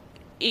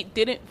it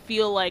didn't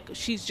feel like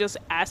she's just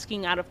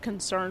asking out of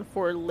concern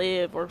for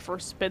Liv or for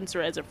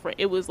Spencer as a friend.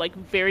 It was like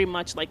very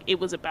much like it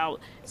was about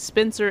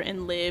Spencer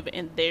and Liv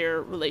and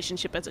their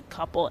relationship as a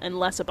couple, and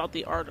less about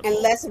the article. And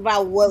less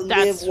about what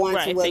That's Liv wants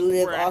where I and what think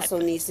Liv we're at. also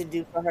needs to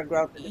do for her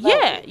growth. And Yeah,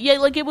 development. yeah,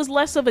 like it was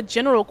less of a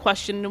general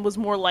question. It was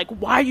more like,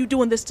 why are you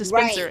doing this to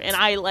Spencer? Right. And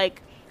I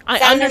Sounded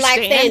like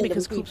understand fandom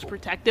because people. Coop's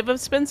protective of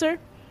Spencer.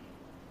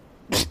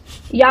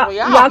 y'all, Well,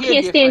 y'all here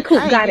can't stand different. Coop.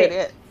 I ain't Got get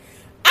it.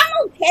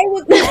 I'm okay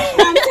with this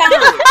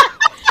sometimes.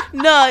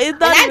 No, it's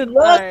not I even.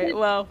 love Alright, it.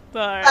 well,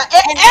 alright.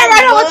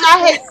 Everybody knows love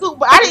I hate Coop,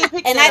 but I didn't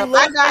pick And that I up.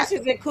 love I got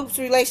Spencer's and Coop's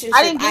relationship.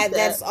 I didn't get that.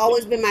 That's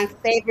always been my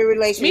favorite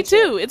relationship. Me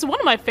too. It's one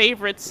of my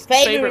favorites.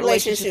 Favorite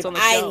relationships relationship. on the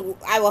show.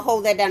 I will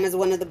hold that down as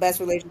one of the best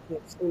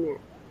relationships in there.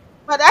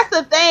 But that's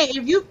the thing.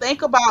 If you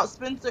think about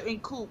Spencer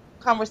and Coop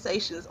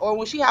conversations, or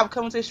when she have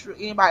conversations with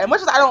anybody, as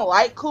much as I don't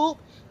like Coop,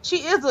 she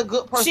is a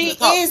good person She to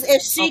talk is, to.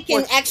 if she can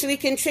Unfortunately. actually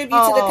contribute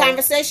to the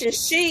conversation.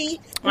 She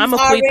I'm who's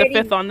gonna plead the already-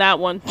 fifth on that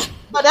one.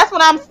 But that's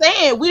what I'm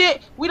saying.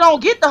 We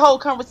don't get the whole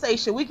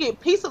conversation. We get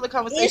piece of the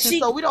conversation,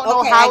 so we don't know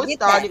Okay, how I it get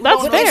started. that. We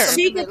That's don't But know fair. if the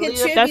she things can that Liv-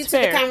 contribute That's to the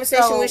fair.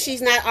 conversation So- when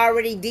she's not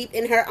already deep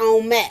in her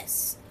own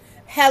mess.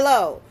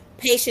 Hello,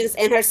 Patience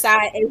and her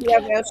side and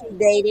whoever else she's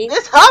dating.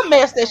 It's her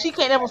mess that she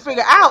can't ever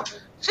figure out.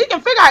 She can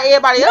figure out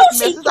everybody No, else's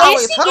she mess. It's can't.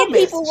 always She her get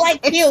mess. people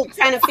like you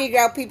trying to figure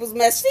out people's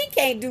mess. She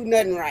can't do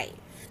nothing right.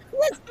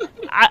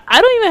 I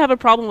don't even have a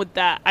problem with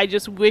that. I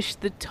just wish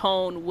the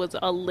tone was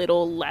a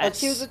little less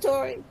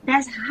Accusatory.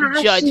 That's how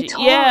she judgy.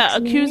 talks. Yeah,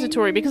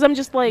 accusatory. Because I'm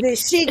just like, Then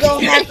she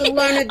gonna have to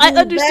learn to do I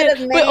understand.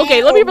 better, Wait, man.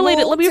 okay, let me or relate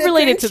it. move Let me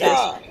relate it to this.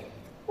 Crenshaw.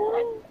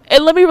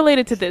 And let me relate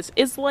it to this.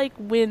 It's like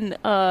when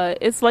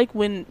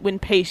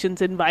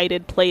Patience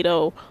invited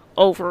Plato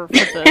over for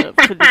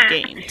the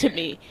game to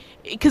me,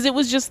 because it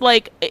was just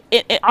like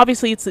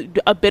obviously it's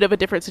a bit of a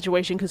different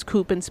situation because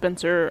Coop and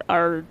Spencer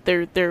are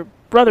they're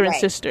brother and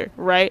Right. sister,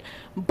 right?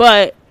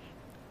 But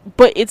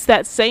it's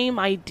that same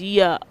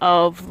idea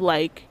of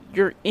like,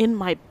 you're in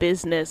my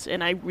business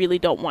and I really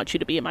don't want you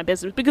to be in my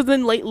business, because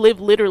then Liv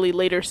literally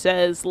later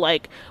says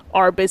like,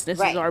 our business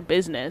Right. is our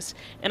business,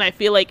 and I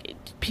feel like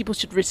people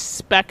should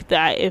respect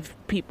that if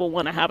people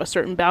want to have a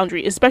certain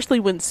boundary, especially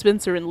when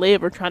Spencer and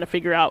Liv are trying to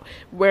figure out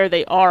where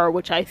they are,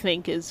 which I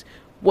think is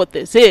what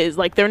this is.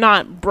 Like, they're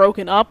not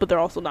broken up, but they're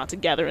also not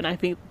together, and I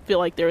feel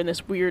like they're in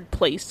this weird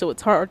place, so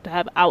it's hard to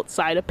have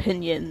outside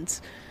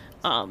opinions,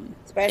 in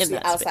Especially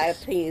that outside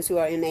space. opinions who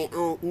are in their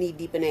own knee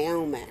deep in their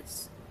own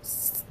mess.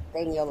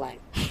 Stay in your life.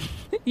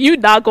 You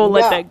not gonna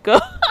let No. that go.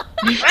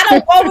 I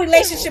don't want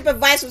relationship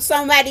advice from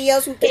somebody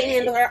else who can't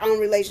handle her own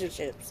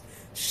relationships.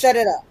 Shut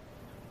it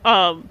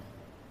up.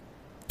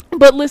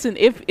 But listen,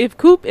 if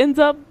Coop ends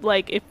up,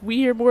 like, if we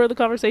hear more of the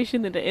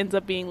conversation and it ends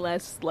up being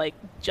less like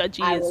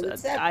judgy I as will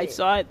accept I it.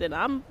 saw it, then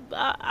I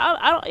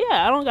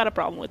don't got a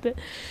problem with it.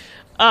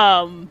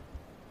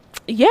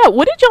 Yeah,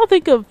 what did y'all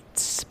think of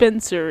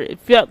Spencer? It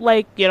felt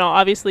like, you know,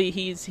 obviously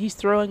he's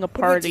throwing a Which is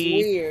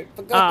party, weird.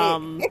 But go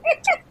ahead.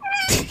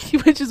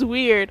 which is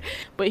weird,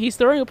 but he's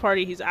throwing a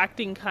party. He's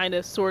acting kind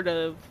of, sort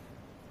of,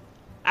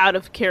 out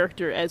of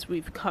character as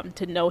we've come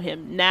to know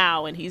him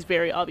now, and he's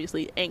very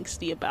obviously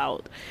angsty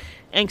about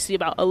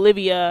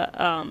Olivia,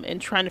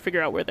 and trying to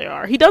figure out where they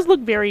are. He does look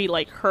very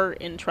like hurt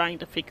in trying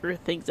to figure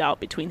things out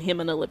between him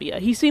and Olivia.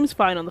 He seems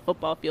fine on the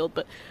football field,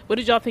 but what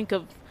did y'all think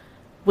of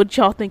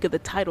the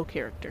title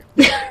character?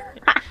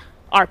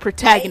 Our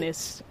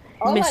protagonist.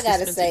 All Mr. I gotta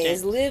Spencer say James.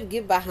 is, Liv,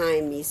 get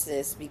behind me,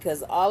 sis,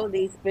 because all of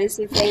these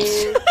Spencer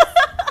fans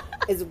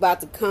is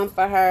about to come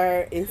for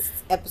her in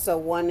episode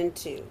 1 and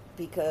 2,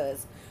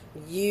 because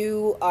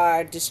you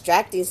are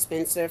distracting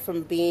Spencer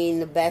from being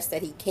the best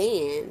that he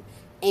can,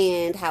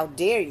 and how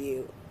dare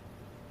you?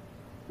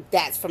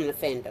 That's from the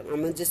fandom.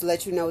 I'm gonna just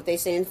let you know what they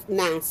say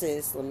now,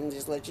 sis. Let me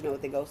just let you know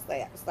what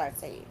they start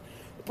saying.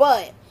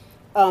 But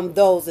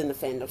those in the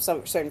fandom,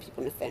 some certain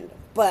people in the fandom.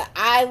 But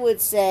I would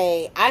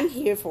say I'm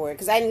here for it,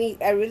 because I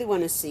really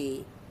want to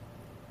see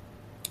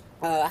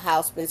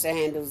how Spencer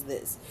handles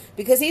this,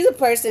 because he's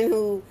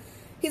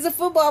a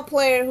football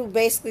player who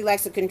basically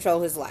likes to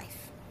control his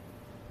life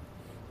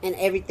and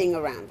everything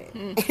around it.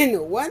 And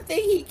the one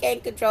thing he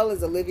can't control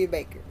is Olivia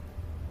Baker.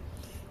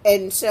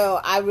 And so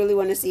I really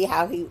want to see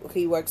how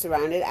he works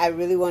around it. I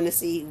really want to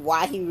see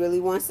why he really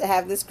wants to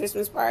have this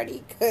Christmas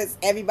party, because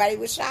everybody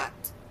was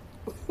shocked.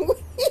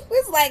 It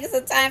was like, it's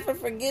a time for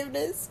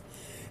forgiveness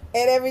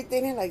and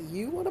everything. And like,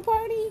 you want a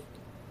party?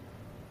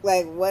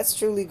 Like, what's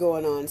truly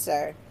going on,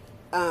 sir?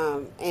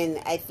 And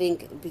I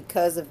think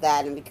because of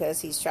that, and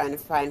because he's trying to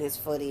find his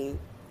footing,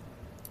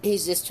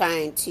 he's just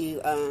trying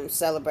to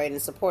celebrate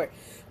and support.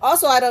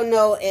 Also, I don't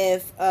know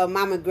if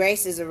Mama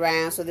Grace is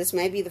around, so this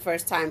may be the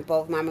first time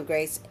both Mama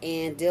Grace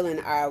and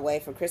Dylan are away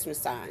for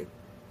Christmas time.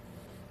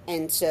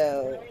 And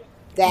so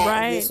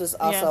this was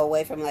also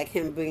away from like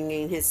him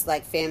bringing his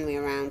like family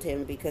around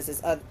him,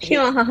 because she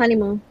on her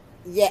honeymoon.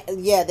 Yeah,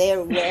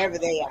 they're wherever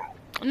they are.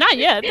 Not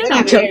yet. They're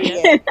not there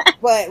yet.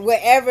 But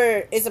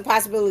wherever, it's a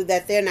possibility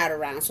that they're not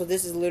around. So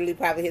this is literally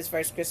probably his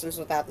first Christmas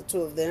without the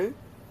two of them.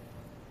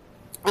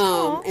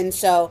 And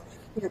so,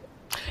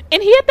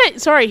 and he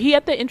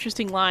had that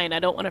interesting line. I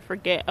don't want to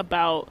forget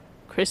about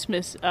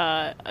Christmas.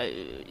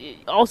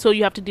 Also,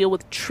 you have to deal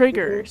with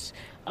triggers.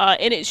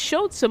 And it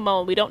showed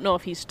Simone. We don't know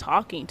if he's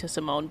talking to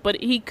Simone, but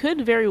he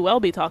could very well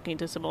be talking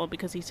to Simone,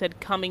 because he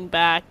said coming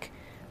back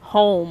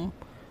home.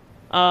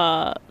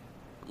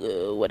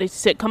 What he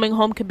said, coming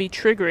home can be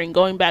triggering,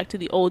 going back to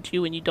the old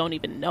you and you don't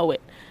even know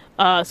it.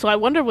 So I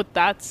wonder what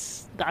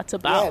that's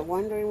about. Yeah,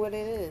 wondering what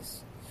it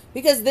is.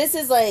 Because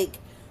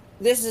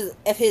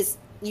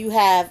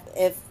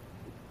if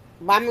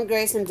Mama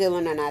Grace and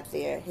Dylan are not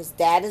there, his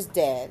dad is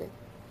dead,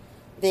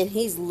 then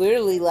he's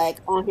literally like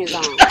on his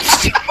own. I'm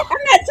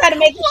not trying to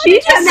make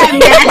it. I'm not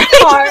that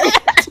hard.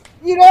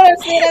 You know what I'm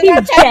saying?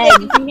 He's dead.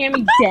 You hear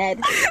me? Dead.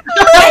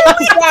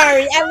 I'm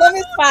sorry. I love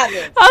his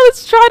father. I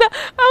was trying to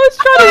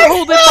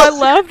hold in my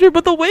laughter,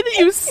 but the way that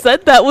you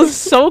said that was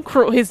so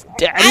cruel. His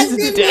dad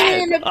is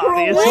dead. In a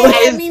cruel way.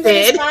 I mean, that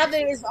his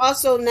father is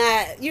also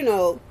not,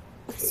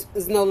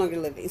 is no longer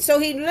living. So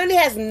he literally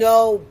has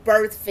no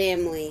birth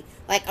family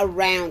like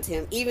around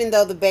him, even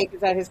though the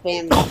Bakers are his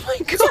family. Oh my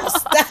God.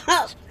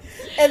 Stop.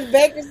 And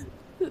Bakers.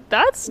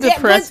 That's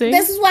depressing.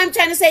 This is what I'm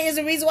trying to say is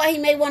the reason why he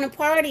may want to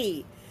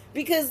party.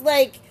 Because,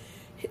 like,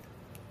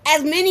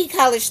 as many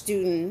college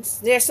students,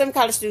 there are some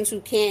college students who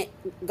can't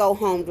go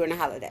home during the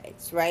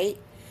holidays, right?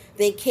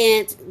 They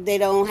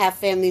don't have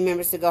family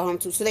members to go home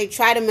to. So they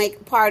try to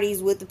make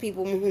parties with the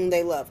people whom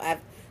they love. I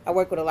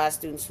work with a lot of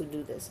students who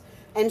do this.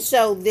 And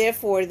so,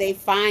 therefore, they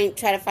try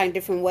to find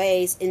different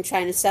ways in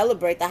trying to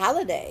celebrate the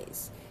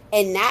holidays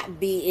and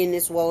not be in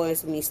this woe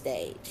is me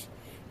stage.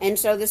 And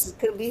so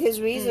could be his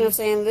reason of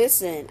saying,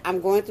 listen, I'm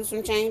going through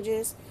some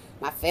changes.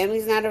 My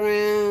family's not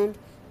around.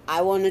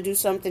 I want to do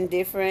something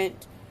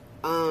different.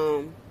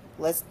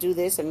 Let's do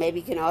this, and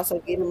maybe can also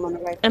get him on the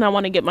right. And I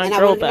want to get my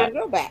girl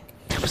back.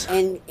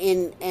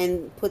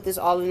 And put this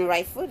all in the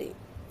right footing.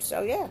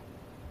 So yeah.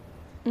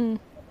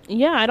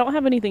 Yeah, I don't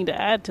have anything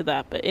to add to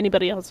that. But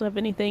anybody else have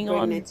anything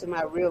into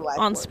my real life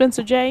on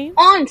Spencer James?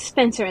 On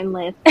Spencer and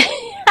Liv.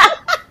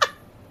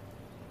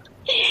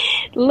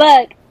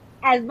 Look,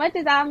 as much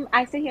as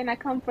I sit here and I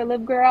come for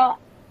Liv Girl,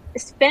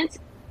 Spence,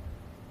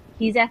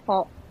 he's at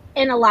fault.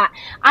 In a lot.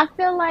 I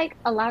feel like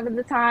a lot of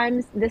the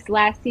times this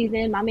last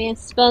season, my man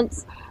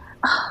Spence,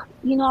 I've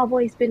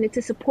always been there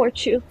to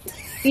support you.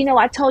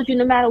 I told you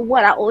no matter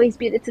what, I always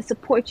be there to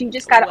support you. You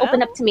just got to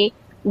open up to me.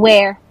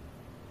 Where?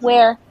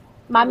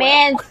 My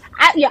man,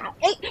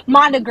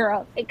 Monda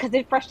Girl, because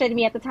it frustrated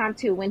me at the time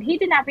too. When he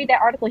did not read that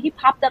article, he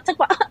popped up,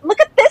 look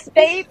at this,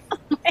 babe.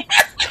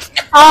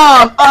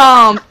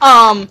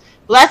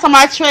 Last time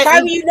I checked,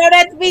 Probably you know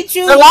that to be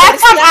true. The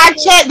last time I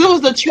checked, this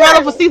was the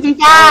trailer for season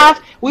 5.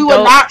 We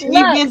will not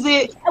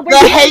revisit the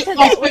hate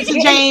on Spencer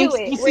James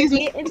in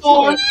season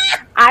 4.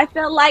 I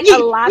feel like a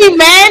lot. He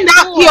man,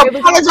 not he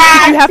apologized.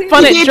 Did you have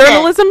fun at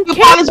journalism camp?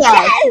 He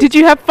apologized. Did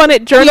you have fun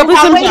at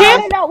journalism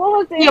camp? No, what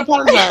was it? He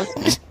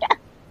apologized.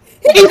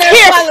 He's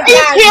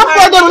here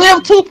for the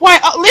Liv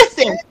 2.0.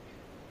 Listen.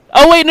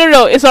 Oh wait,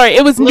 no. Sorry,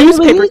 it was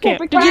newspaper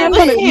camp. Did you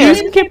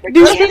camp.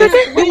 newspaper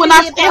camp? We will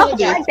not stand for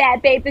My this.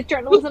 bad, babe. The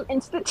Journalism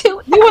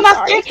Institute. We will I'm not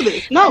sorry. stand for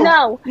this.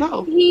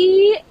 No.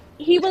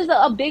 He was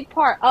a big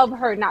part of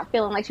her not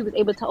feeling like she was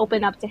able to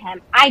open up to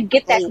him. I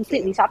get that Thank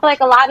completely. you. So I feel like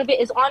a lot of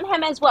it is on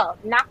him as well.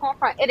 Not going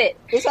front. It is.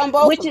 It's on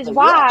both. Which of is them.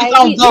 why It's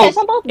on both. it's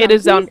on both. of It them.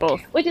 is on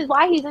both. Which is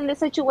why he's in this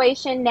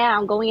situation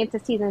now, going into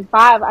season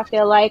 5. I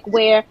feel like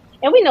where,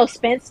 and we know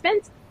Spence.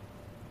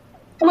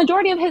 The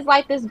majority of his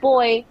life, this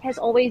boy has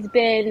always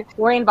been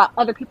worrying about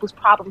other people's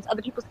problems,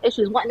 other people's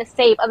issues, wanting to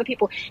save other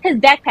people. His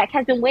backpack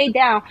has been weighed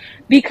down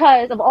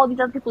because of all these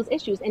other people's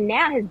issues. And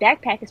now his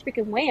backpack is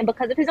freaking weighing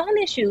because of his own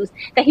issues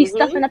that he's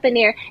stuffing up in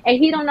there. And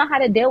he don't know how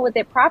to deal with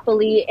it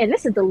properly. And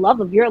this is the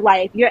love of your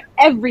life. You're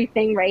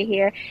everything right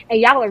here.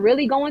 And y'all are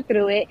really going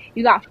through it.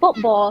 You got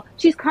football.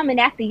 She's coming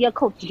after your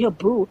coach, your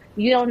boo.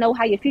 You don't know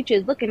how your future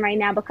is looking right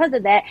now because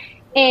of that.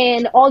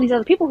 And all these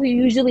other people who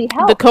usually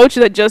help. The coach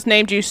that just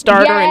named you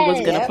starter and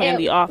was going to plan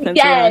the offense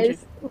around you.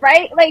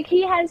 Right? Like,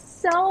 he has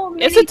so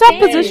many It's a tough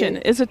things.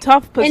 position. It's a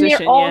tough position,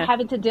 And they're all yeah.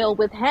 having to deal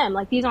with him.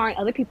 Like, these aren't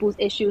other people's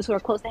issues who are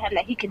close to him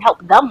that he can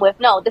help them with.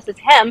 No, this is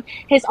him,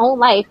 his own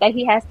life that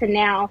he has to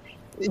now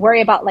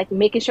worry about, like,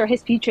 making sure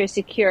his future is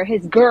secure,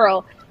 his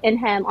girl and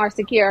him are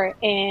secure,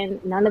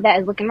 and none of that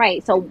is looking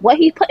right. So what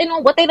he's putting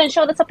on, what they done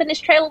showed us up in this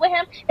trailer with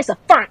him, it's a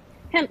front.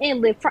 Him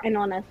and Liv fronting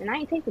on us, and I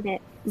ain't taking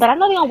it. But I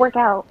know they gonna work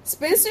out.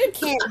 Spencer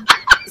can't.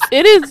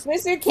 It is.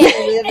 Spencer can't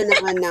live in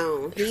the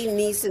unknown. He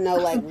needs to know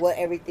like what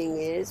everything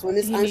is. When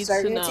it's He needs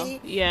to know,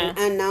 uncertainty, yeah. and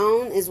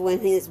unknown is when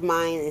his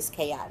mind is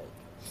chaotic.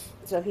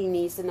 So he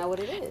needs to know what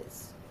it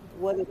is.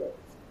 What it is.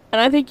 And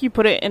I think you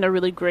put it in a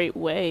really great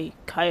way,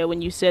 Kaya,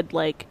 when you said,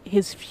 like,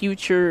 his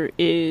future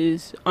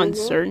is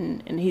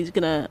uncertain, and he's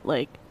gonna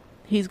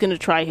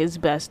try his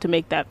best to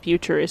make that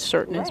future as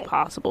certain as Right.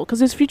 possible, because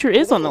his future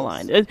is on the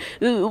line.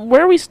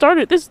 Where we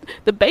started,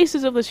 the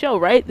basis of the show,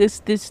 right?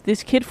 This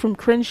kid from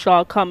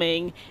Crenshaw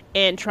coming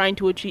and trying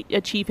to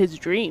achieve his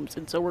dreams,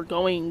 and so we're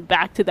going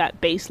back to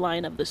that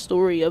baseline of the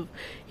story of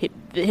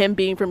him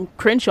being from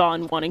Crenshaw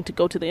and wanting to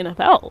go to the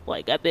NFL.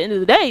 Like, at the end of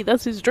the day,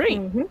 that's his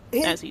dream,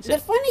 as he The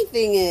said. funny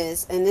thing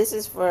is, and this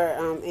is for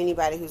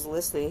anybody who's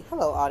listening.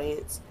 Hello,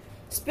 audience.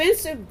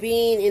 Spencer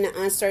being in an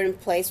uncertain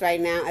place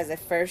right now as a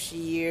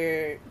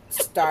first-year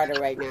starter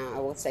right now, I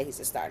will say he's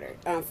a starter,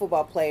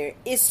 football player,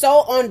 is so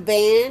on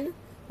band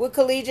with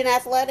collegiate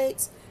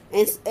athletics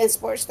and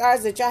sports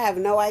stars that y'all have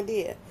no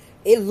idea.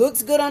 It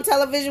looks good on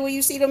television when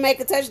you see them make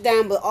a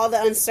touchdown, but all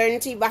the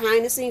uncertainty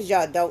behind the scenes,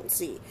 y'all don't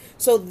see.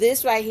 So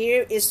this right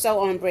here is so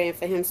on brand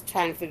for him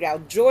trying to figure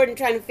out. Jordan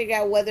trying to figure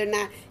out whether or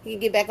not he can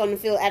get back on the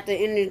field after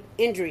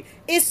injury.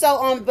 It's so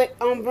on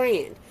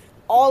brand.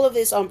 All of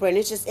it's on brand.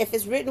 It's just, if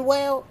it's written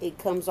well, it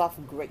comes off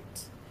great.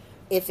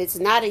 If it's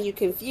not and you're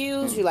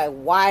confused, you're like,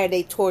 why are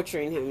they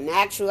torturing him? In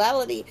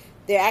actuality,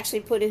 they're actually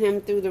putting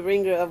him through the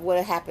ringer of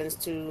what happens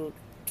to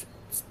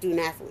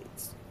student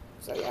athletes.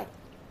 So, yeah.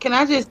 Can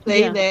I just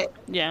say Yeah. that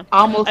Yeah.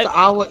 almost an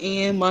hour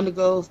in, Munda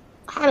goes,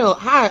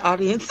 hi,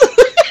 audience.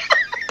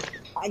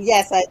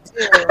 Yes, I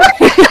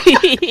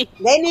do.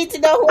 They need to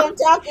know who I'm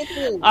talking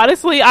to.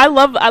 Honestly, I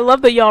love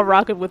that y'all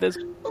rocking with this.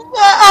 Well,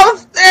 I'm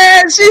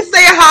saying, she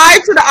say hi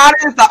to the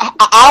audience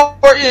an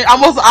hour in,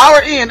 almost an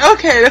hour in.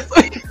 Okay, that's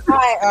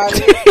Hi,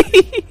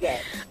 audience.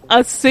 Yes.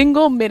 A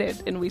single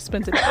minute, and we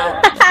spent an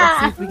hour. Let's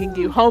see if we can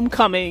do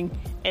Homecoming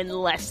in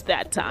less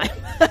that time.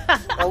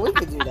 Oh, we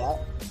could do that.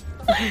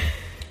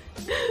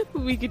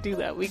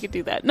 We could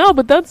do that. No,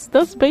 but that's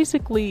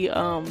basically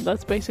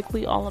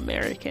All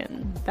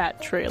American,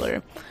 that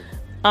trailer.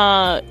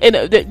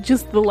 And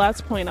just the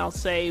last point I'll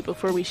say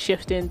before we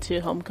shift into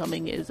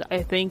Homecoming is,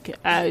 I think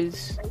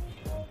as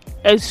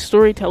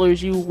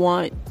storytellers, you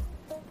want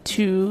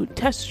to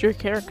test your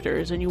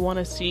characters and you want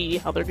to see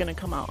how they're going to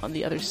come out on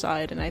the other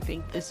side, and I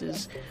think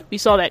we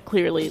saw that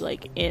clearly,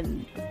 like,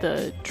 in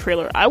the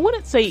trailer. I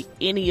wouldn't say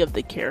any of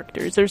the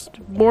characters. There's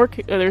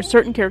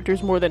certain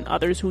characters more than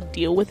others who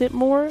deal with it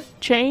more,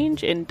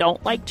 change, and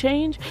don't like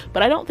change,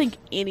 but I don't think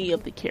any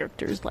of the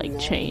characters like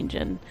change,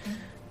 and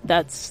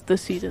that's the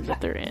season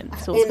that they're in.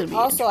 So it's And gonna be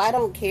also, I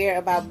don't care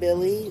about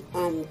Billy,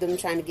 them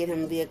trying to get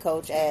him to be a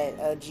coach at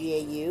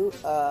GAU.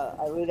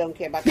 I really don't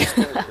care about that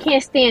story.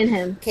 Can't stand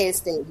him. Can't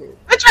stand him.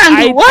 They're trying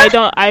to do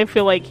what? I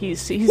feel like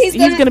he's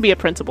gonna- gonna be a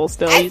principal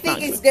still. I He's think not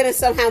he's gonna- going to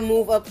somehow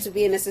move up to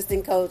be an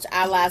assistant coach,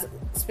 a la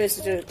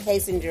Spencer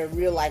Hasinger,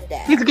 real life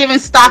dad. He's giving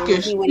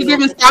Stockish. He went He's in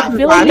giving at the top. I Stockish.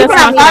 feel like He's that's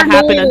not gonna gonna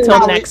happen until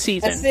No, next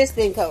season.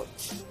 Assistant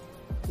coach.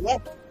 Yeah,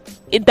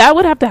 That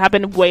would have to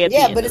happen way at the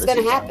yeah, end. but of it's the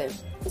going to season. happen.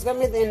 It's going to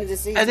be at the end of the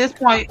season. At this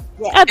point,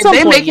 Yeah. At if some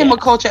they point, make him yeah. a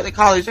coach at the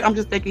college, I'm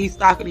just thinking he's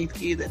stocking these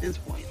kids at this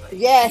point. Like,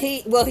 Yeah,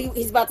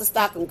 he's about to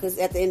stock him because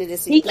at the end of the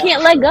season. He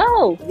can't let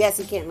go. Yes,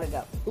 he can't let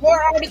go.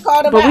 Laura already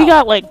called him But out. we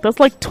got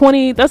that's like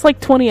 20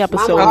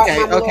 episodes Okay,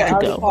 Mama Laura okay.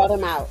 already Go. called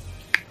him out.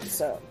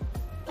 So,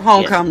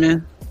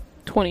 Homecoming.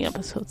 20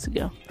 episodes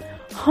ago.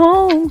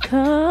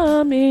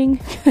 Homecoming.